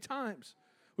so many times.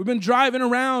 We've been driving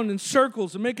around in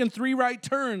circles and making 3 right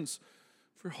turns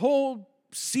for whole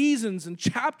seasons and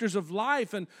chapters of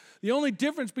life, and the only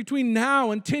difference between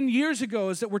now and 10 years ago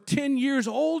is that we're 10 years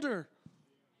older.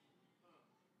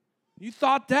 You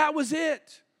thought that was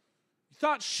it. You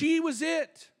thought she was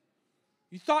it.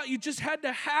 You thought you just had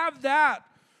to have that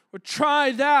or try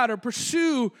that or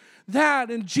pursue that.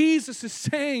 And Jesus is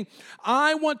saying,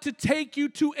 I want to take you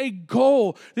to a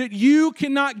goal that you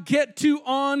cannot get to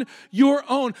on your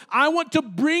own. I want to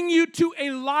bring you to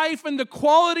a life and the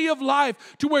quality of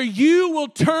life to where you will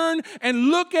turn and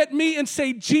look at me and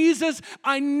say, Jesus,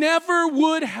 I never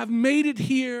would have made it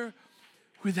here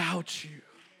without you.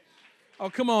 Oh,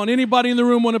 come on. Anybody in the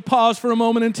room want to pause for a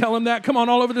moment and tell him that? Come on,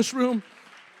 all over this room.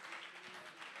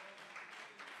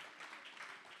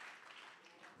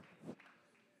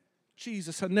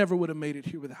 Jesus, I never would have made it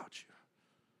here without you.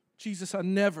 Jesus, I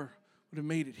never would have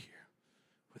made it here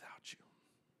without you.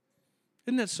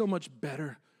 Isn't that so much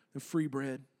better than free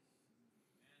bread?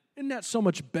 Isn't that so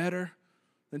much better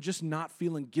than just not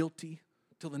feeling guilty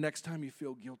till the next time you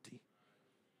feel guilty?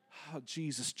 Oh,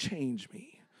 Jesus, change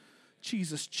me.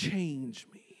 Jesus, change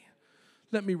me.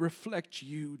 Let me reflect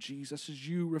you, Jesus, as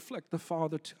you reflect the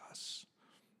Father to us.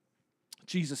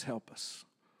 Jesus, help us.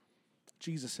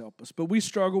 Jesus, help us. But we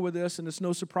struggle with this, and it's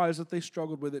no surprise that they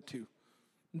struggled with it too.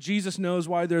 And Jesus knows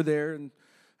why they're there. And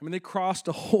they crossed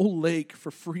a whole lake for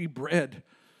free bread.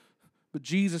 But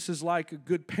Jesus is like a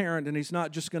good parent, and he's not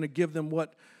just going to give them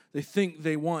what they think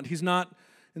they want. He's not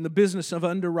in the business of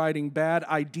underwriting bad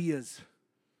ideas.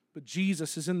 But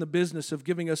Jesus is in the business of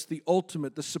giving us the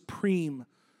ultimate, the supreme,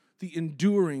 the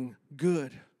enduring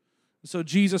good. So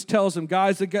Jesus tells them,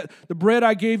 guys, the bread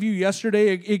I gave you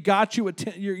yesterday, it got you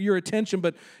your attention,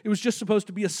 but it was just supposed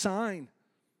to be a sign.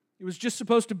 It was just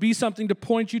supposed to be something to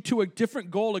point you to a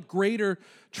different goal, a greater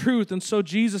truth. And so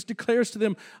Jesus declares to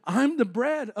them, I'm the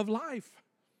bread of life.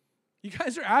 You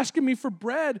guys are asking me for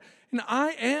bread, and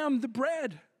I am the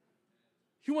bread.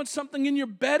 You want something in your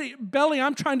belly?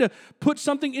 I'm trying to put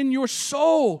something in your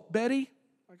soul, Betty.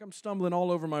 Like I'm stumbling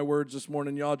all over my words this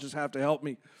morning. Y'all just have to help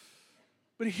me.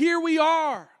 But here we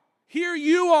are. Here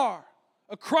you are.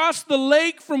 Across the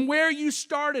lake from where you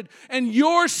started. And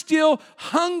you're still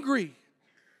hungry.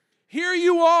 Here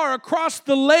you are across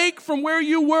the lake from where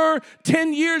you were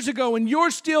 10 years ago. And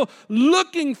you're still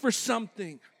looking for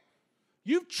something.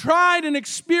 You've tried and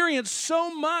experienced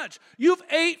so much. You've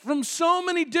ate from so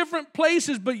many different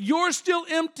places, but you're still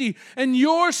empty and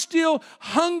you're still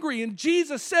hungry. And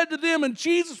Jesus said to them, and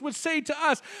Jesus would say to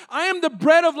us, I am the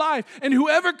bread of life, and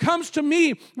whoever comes to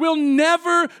me will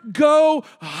never go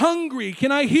hungry.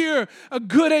 Can I hear a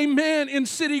good amen in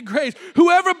City Grace?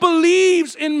 Whoever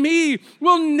believes in me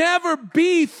will never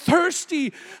be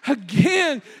thirsty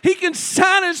again. He can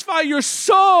satisfy your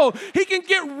soul. He can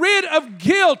get rid of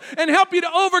guilt and help you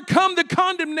to overcome the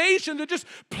condemnation that just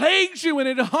plagues you and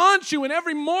it haunts you, and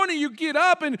every morning you get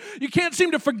up and you can't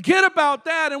seem to forget about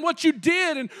that and what you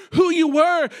did and who you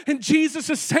were. And Jesus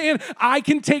is saying, I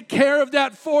can take care of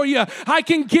that for you. I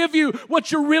can give you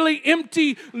what you're really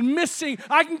empty, missing.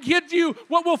 I can give you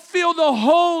what will fill the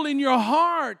hole in your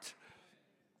heart.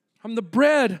 I'm the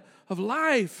bread of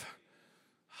life.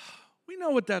 We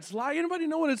know what that's like. Anybody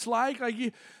know what it's like? Like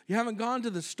you haven't gone to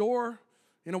the store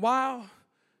in a while.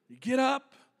 You get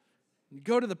up, you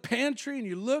go to the pantry, and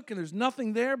you look, and there's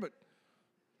nothing there but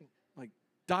like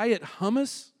diet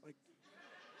hummus. Like,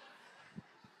 what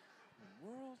in the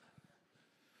world?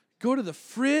 Go to the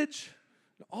fridge,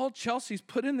 and all Chelsea's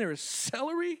put in there is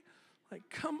celery. Like,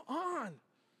 come on.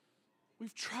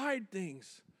 We've tried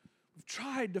things. We've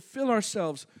tried to fill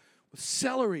ourselves with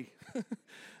celery.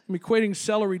 I'm equating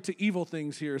celery to evil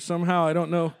things here somehow. I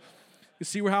don't know. You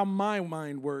see how my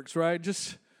mind works, right?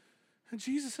 And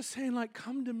Jesus is saying, like,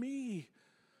 come to me.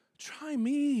 Try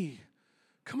me.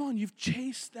 Come on, you've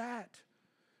chased that.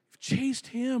 You've chased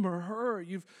him or her.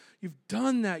 You've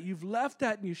done that. You've left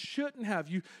that and you shouldn't have.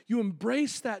 You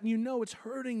embrace that and you know it's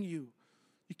hurting you.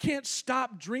 You can't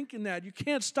stop drinking that. You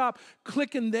can't stop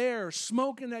clicking there or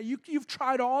smoking that. You've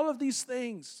tried all of these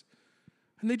things.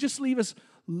 And they just leave us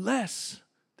less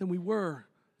than we were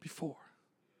before.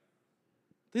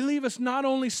 They leave us not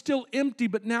only still empty,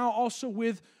 but now also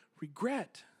with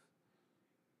regret,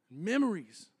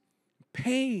 memories,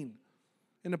 pain,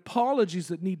 and apologies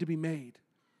that need to be made.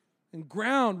 And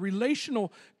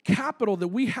relational capital that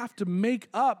we have to make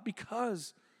up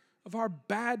because of our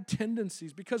bad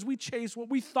tendencies, because we chased what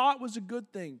we thought was a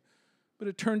good thing, but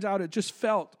it turns out it just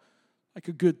felt like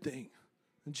a good thing.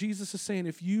 And Jesus is saying,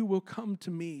 if you will come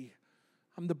to me,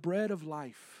 I'm the bread of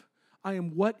life. I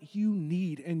am what you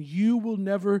need, and you will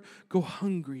never go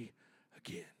hungry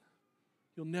again.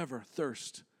 You'll never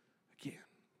thirst again.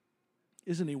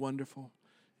 Isn't he wonderful?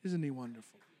 Isn't he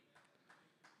wonderful?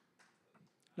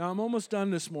 Now, I'm almost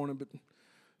done this morning, but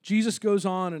Jesus goes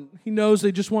on, and he knows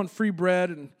they just want free bread,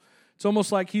 and It's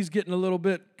almost like he's getting a little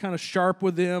bit kind of sharp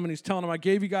with them, and he's telling them, I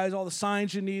gave you guys all the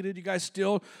signs you needed. You guys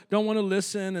still don't want to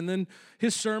listen. And then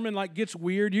his sermon gets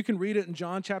weird. You can read it in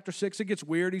John chapter 6. It gets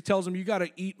weird. He tells them, you got to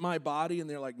eat my body. And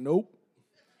they're like, nope.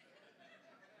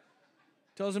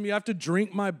 Tells them you have to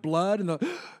drink my blood. And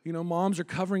moms are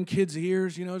covering kids'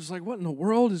 ears. Just like, what in the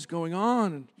world is going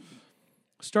on? And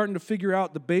starting to figure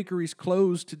out the bakery's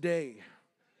closed today.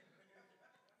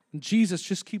 And Jesus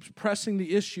just keeps pressing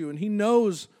the issue, and he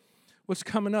knows what's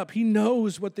coming up. He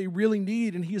knows what they really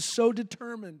need, and he is so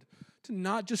determined to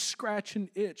not just scratch an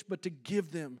itch, but to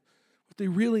give them what they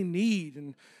really need.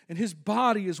 And his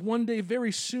body is one day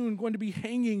very soon going to be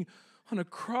hanging on a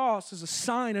cross as a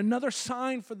sign, another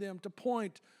sign for them to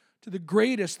point to the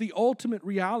greatest, the ultimate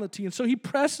reality. And so he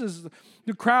presses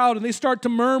the crowd, and they start to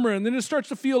murmur, and then it starts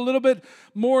to feel a little bit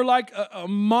more like a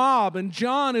mob. And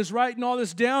John is writing all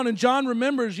this down, and John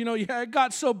remembers, it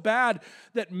got so bad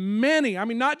that many,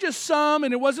 not just some,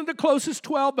 and it wasn't the closest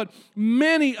 12, but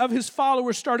many of his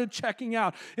followers started checking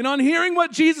out. And on hearing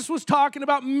what Jesus was talking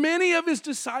about, many of his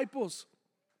disciples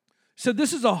said,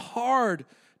 this is a hard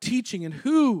teaching, and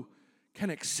who can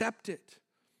accept it?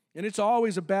 And it's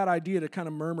always a bad idea to kind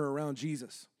of murmur around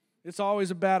Jesus. It's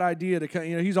always a bad idea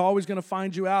to, he's always going to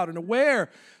find you out. And aware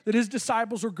that his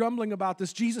disciples were grumbling about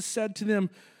this, Jesus said to them,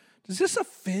 does this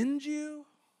offend you?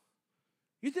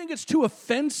 You think it's too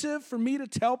offensive for me to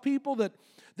tell people that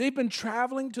they've been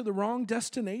traveling to the wrong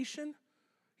destination?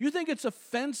 You think it's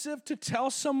offensive to tell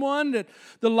someone that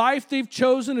the life they've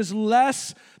chosen is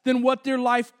less than what their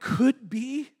life could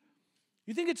be?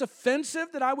 You think it's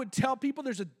offensive that I would tell people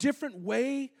there's a different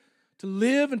way to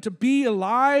live and to be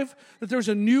alive, that there's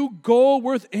a new goal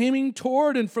worth aiming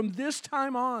toward? And from this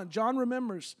time on, John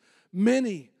remembers,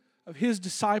 many of his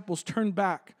disciples turned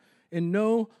back and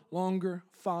no longer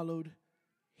followed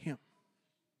him.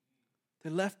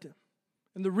 They left him.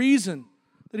 And the reason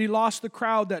that he lost the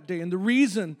crowd that day, and the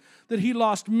reason that he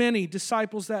lost many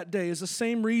disciples that day, is the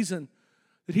same reason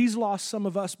that he's lost some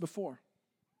of us before.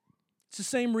 It's the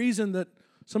same reason that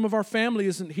some of our family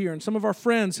isn't here and some of our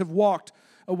friends have walked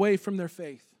away from their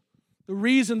faith. The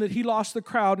reason that he lost the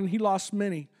crowd and he lost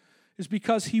many is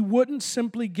because he wouldn't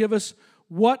simply give us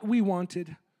what we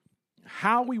wanted,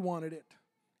 how we wanted it,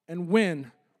 and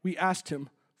when we asked him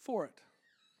for it.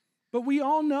 But we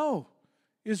all know,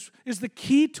 is the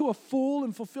key to a full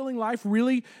and fulfilling life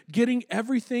really getting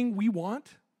everything we want?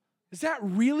 Is that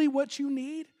really what you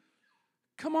need?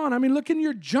 Come on, look in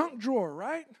your junk drawer,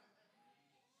 right?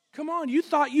 Come on, you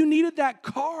thought you needed that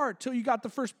car till you got the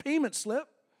first payment slip.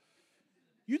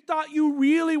 You thought you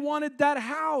really wanted that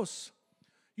house.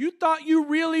 You thought you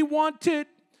really wanted,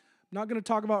 I'm not going to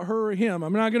talk about her or him.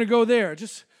 I'm not going to go there.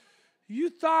 Just, you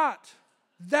thought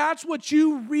that's what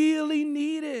you really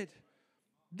needed.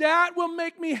 That will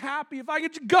make me happy. If I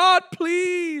get, God,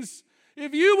 please,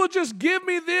 if you will just give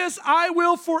me this, I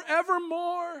will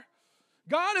forevermore.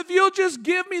 God, if you'll just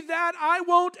give me that, I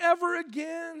won't ever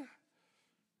again.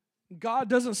 God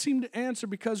doesn't seem to answer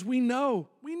because we know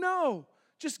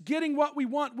just getting what we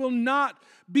want will not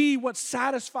be what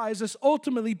satisfies us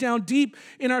ultimately down deep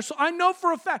in our soul. I know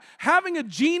for a fact, having a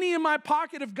genie in my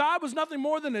pocket, if God was nothing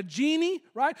more than a genie,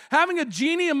 right? Having a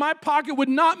genie in my pocket would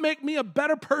not make me a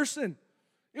better person.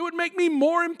 It would make me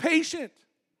more impatient.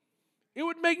 It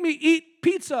would make me eat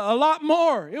pizza a lot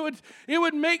more. It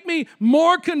would make me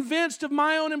more convinced of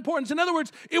my own importance. In other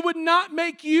words, it would not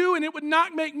make you and it would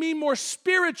not make me more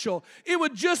spiritual. It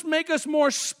would just make us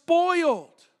more spoiled.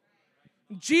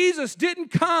 Jesus didn't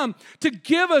come to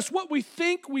give us what we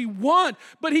think we want,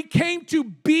 but he came to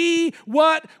be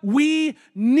what we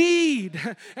need.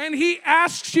 And he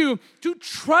asks you to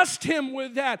trust him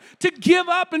with that, to give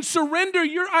up and surrender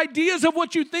your ideas of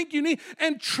what you think you need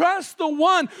and trust the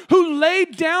one who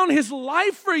laid down his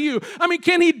life for you.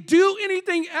 Can he do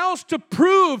anything else to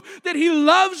prove that he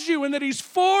loves you and that he's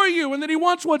for you and that he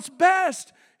wants what's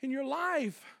best in your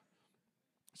life?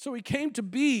 So he came to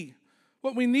be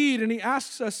what we need, and he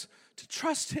asks us to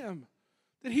trust him,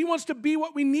 that he wants to be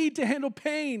what we need to handle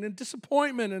pain and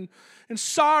disappointment and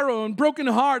sorrow and broken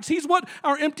hearts. He's what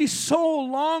our empty soul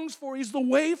longs for. He's the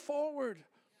way forward.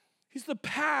 He's the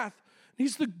path.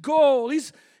 He's the goal.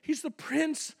 He's the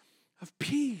Prince of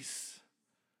Peace.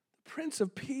 The Prince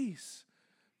of Peace.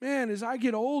 Man, as I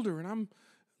get older, and I'm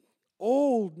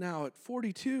old now at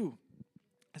 42,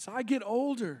 as I get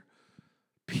older,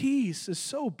 peace is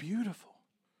so beautiful.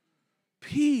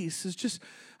 Peace is just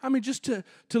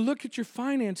to look at your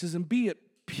finances and be at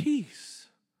peace.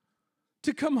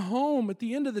 To come home at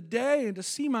the end of the day and to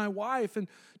see my wife and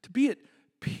to be at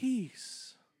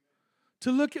peace.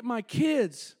 To look at my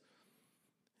kids,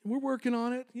 and we're working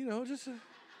on it,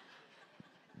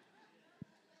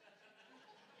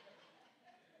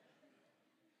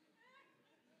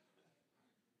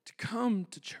 come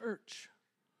to church,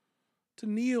 to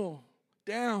kneel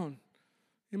down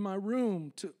in my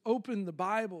room, to open the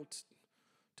Bible,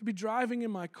 to be driving in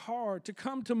my car, to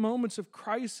come to moments of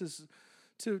crisis,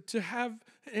 to have,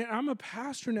 and I'm a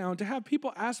pastor now, and to have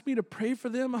people ask me to pray for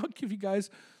them. I'll give you guys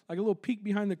like a little peek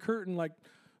behind the curtain. Like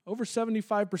over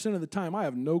 75% of the time, I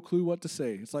have no clue what to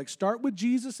say. It's like, start with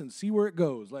Jesus and see where it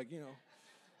goes. Like,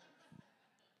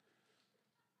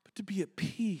 But to be at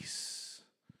peace,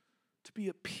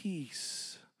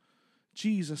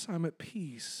 Jesus, I'm at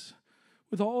peace.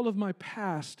 With all of my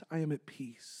past, I am at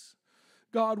peace.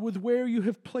 God, with where you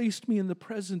have placed me in the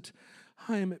present,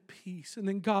 I am at peace. And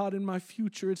then God, in my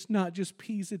future, it's not just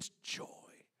peace, it's joy.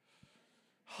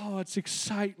 Oh, it's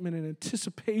excitement and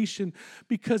anticipation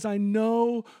because I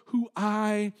know who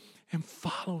I am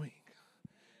following.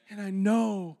 And I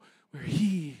know where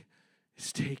He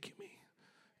is taking me.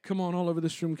 Come on, all over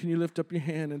this room, can you lift up your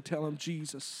hand and tell Him,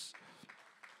 Jesus,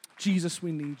 Jesus,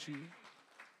 we need you.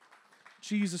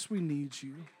 Jesus, we need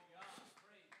you.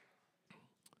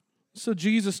 So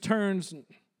Jesus turns and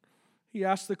He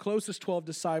asks the closest 12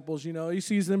 disciples, He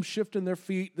sees them shifting their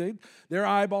feet. They're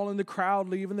eyeballing the crowd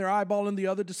leaving. They're eyeballing the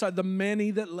other disciples, the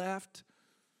many that left.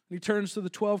 And He turns to the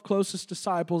 12 closest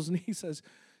disciples and He says,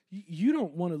 you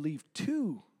don't want to leave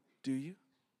too, do you?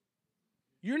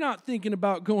 You're not thinking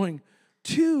about going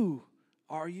too,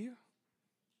 are you?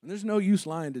 And there's no use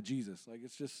lying to Jesus. Like,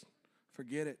 it's just,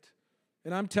 forget it.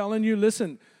 And I'm telling you,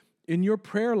 listen, in your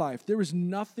prayer life, there is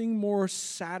nothing more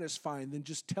satisfying than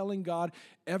just telling God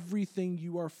everything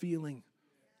you are feeling.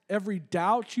 Every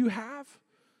doubt you have,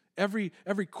 every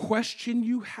question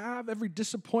you have, every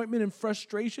disappointment and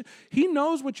frustration. He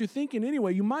knows what you're thinking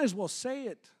anyway. You might as well say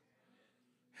it.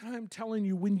 And I'm telling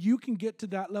you, when you can get to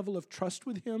that level of trust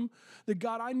with Him, that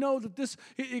God, I know that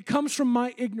it comes from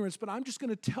my ignorance, but I'm just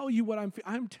going to tell you what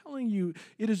I'm telling you.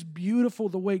 It is beautiful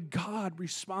the way God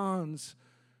responds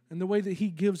and the way that He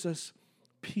gives us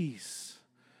peace,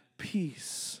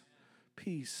 peace,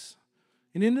 peace.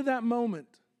 And into that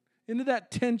moment, into that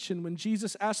tension when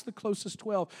Jesus asked the closest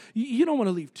 12, you don't want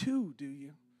to leave too, do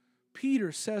you?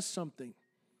 Peter says something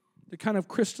that kind of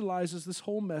crystallizes this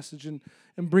whole message and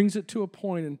brings it to a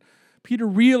point. And Peter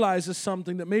realizes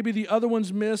something that maybe the other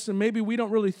ones miss and maybe we don't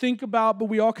really think about, but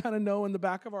we all kind of know in the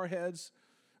back of our heads.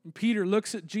 And Peter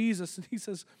looks at Jesus and he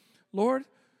says, Lord,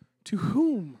 to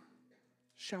whom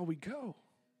shall we go?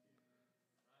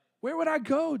 Where would I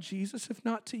go, Jesus, if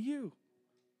not to you?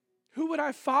 Who would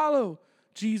I follow,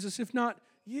 Jesus, if not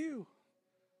you?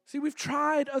 See, we've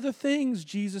tried other things,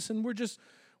 Jesus, and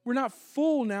we're not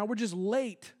full now. We're just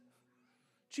late.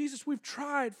 Jesus, we've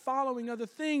tried following other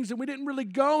things, and we didn't really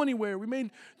go anywhere. We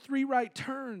made 3 right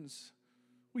turns.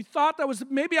 We thought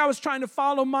maybe I was trying to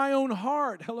follow my own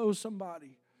heart. Hello,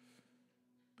 somebody.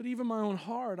 But even my own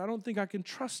heart, I don't think I can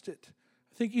trust it.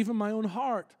 I think even my own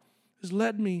heart has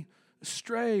led me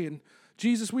astray. And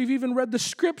Jesus, we've even read the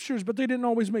scriptures, but they didn't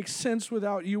always make sense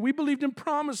without you. We believed in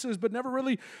promises, but never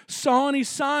really saw any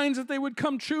signs that they would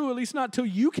come true, at least not till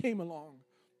you came along.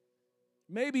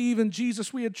 Maybe even,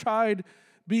 Jesus, we had tried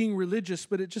being religious,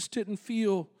 but it just didn't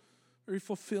feel very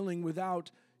fulfilling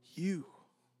without you.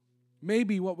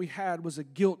 Maybe what we had was a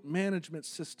guilt management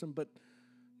system, but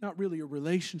not really a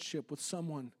relationship with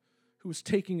someone who was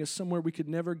taking us somewhere we could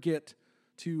never get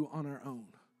to on our own.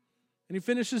 And he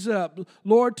finishes up,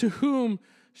 Lord, to whom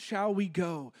shall we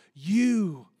go?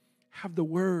 You have the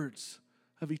words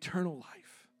of eternal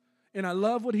life. And I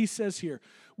love what he says here.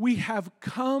 We have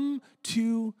come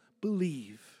to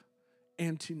believe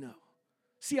and to know.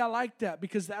 See, I like that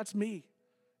because that's me.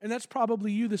 And that's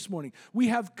probably you this morning. We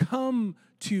have come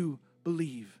to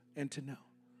believe and to know.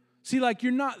 See, like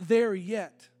you're not there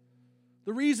yet.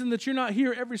 The reason that you're not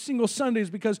here every single Sunday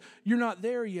is because you're not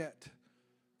there yet.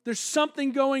 There's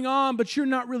something going on, but you're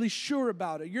not really sure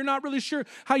about it. You're not really sure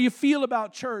how you feel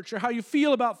about church or how you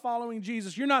feel about following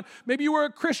Jesus. Maybe you were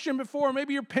a Christian before.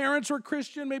 Maybe your parents were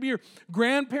Christian. Maybe your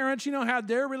grandparents, had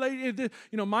their related,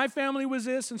 my family was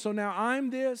this, and so now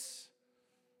I'm this.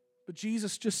 But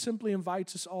Jesus just simply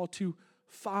invites us all to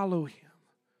follow Him,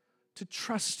 to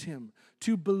trust Him,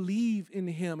 to believe in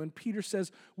Him. And Peter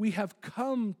says, we have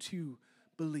come to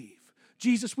believe.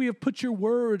 Jesus, we have put your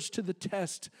words to the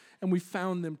test, and we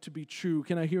found them to be true.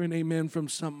 Can I hear an amen from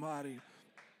somebody?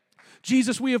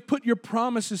 Jesus, we have put your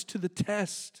promises to the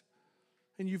test,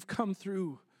 and you've come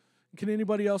through. Can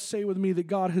anybody else say with me that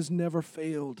God has never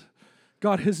failed?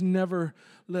 God has never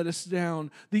let us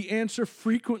down. The answer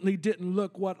frequently didn't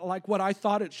look like what I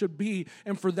thought it should be,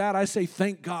 and for that I say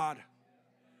thank God.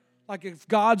 Like if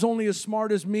God's only as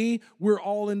smart as me, we're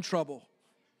all in trouble.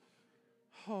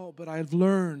 Oh, but I've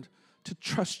learned to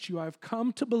trust you. I've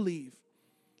come to believe.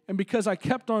 And because I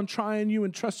kept on trying you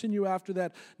and trusting you after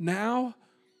that, now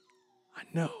I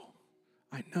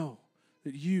know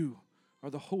that you are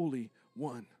the Holy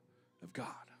One of God.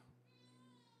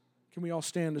 Can we all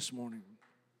stand this morning?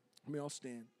 Can we all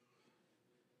stand?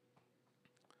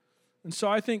 And so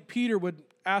I think Peter would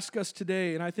ask us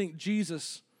today, and I think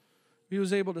Jesus, he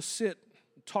was able to sit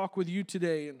and talk with you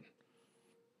today and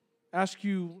ask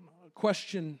you a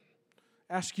question,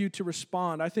 ask you to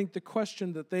respond. I think the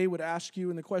question that they would ask you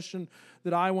and the question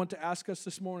that I want to ask us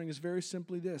this morning is very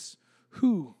simply this: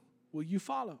 who will you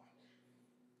follow?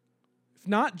 If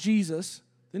not Jesus,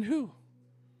 then who?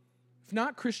 If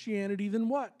not Christianity, then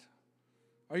what?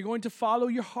 Are you going to follow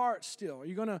your heart still? Are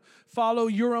you going to follow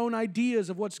your own ideas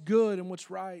of what's good and what's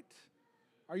right?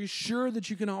 Are you sure that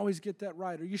you can always get that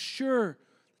right? Are you sure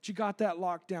that you got that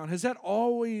locked down? Has that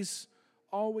always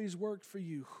worked for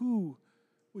you? Who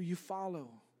will you follow?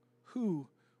 Who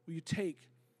will you take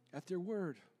at their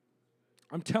word?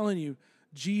 I'm telling you,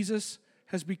 Jesus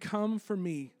has become for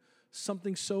me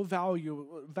something so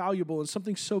valuable and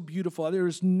something so beautiful. There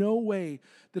is no way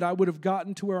that I would have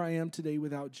gotten to where I am today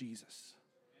without Jesus.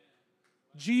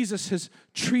 Jesus has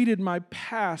treated my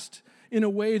past in a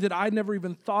way that I never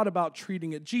even thought about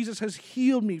treating it. Jesus has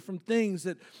healed me from things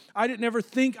that I didn't ever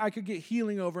think I could get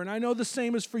healing over. And I know the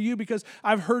same is for you because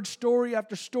I've heard story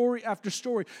after story after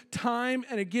story. Time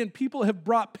and again, people have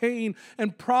brought pain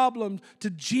and problems to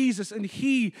Jesus, and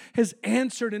he has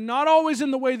answered, and not always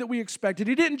in the way that we expected.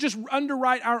 He didn't just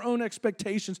underwrite our own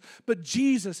expectations, but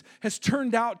Jesus has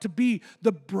turned out to be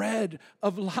the bread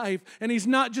of life. And he's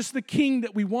not just the king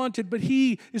that we wanted, but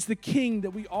he is the king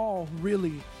that we all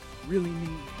really need.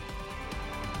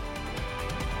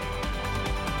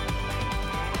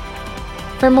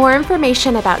 For more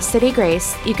information about City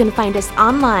Grace, you can find us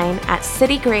online at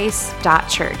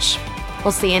citygrace.church.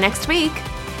 We'll see you next week.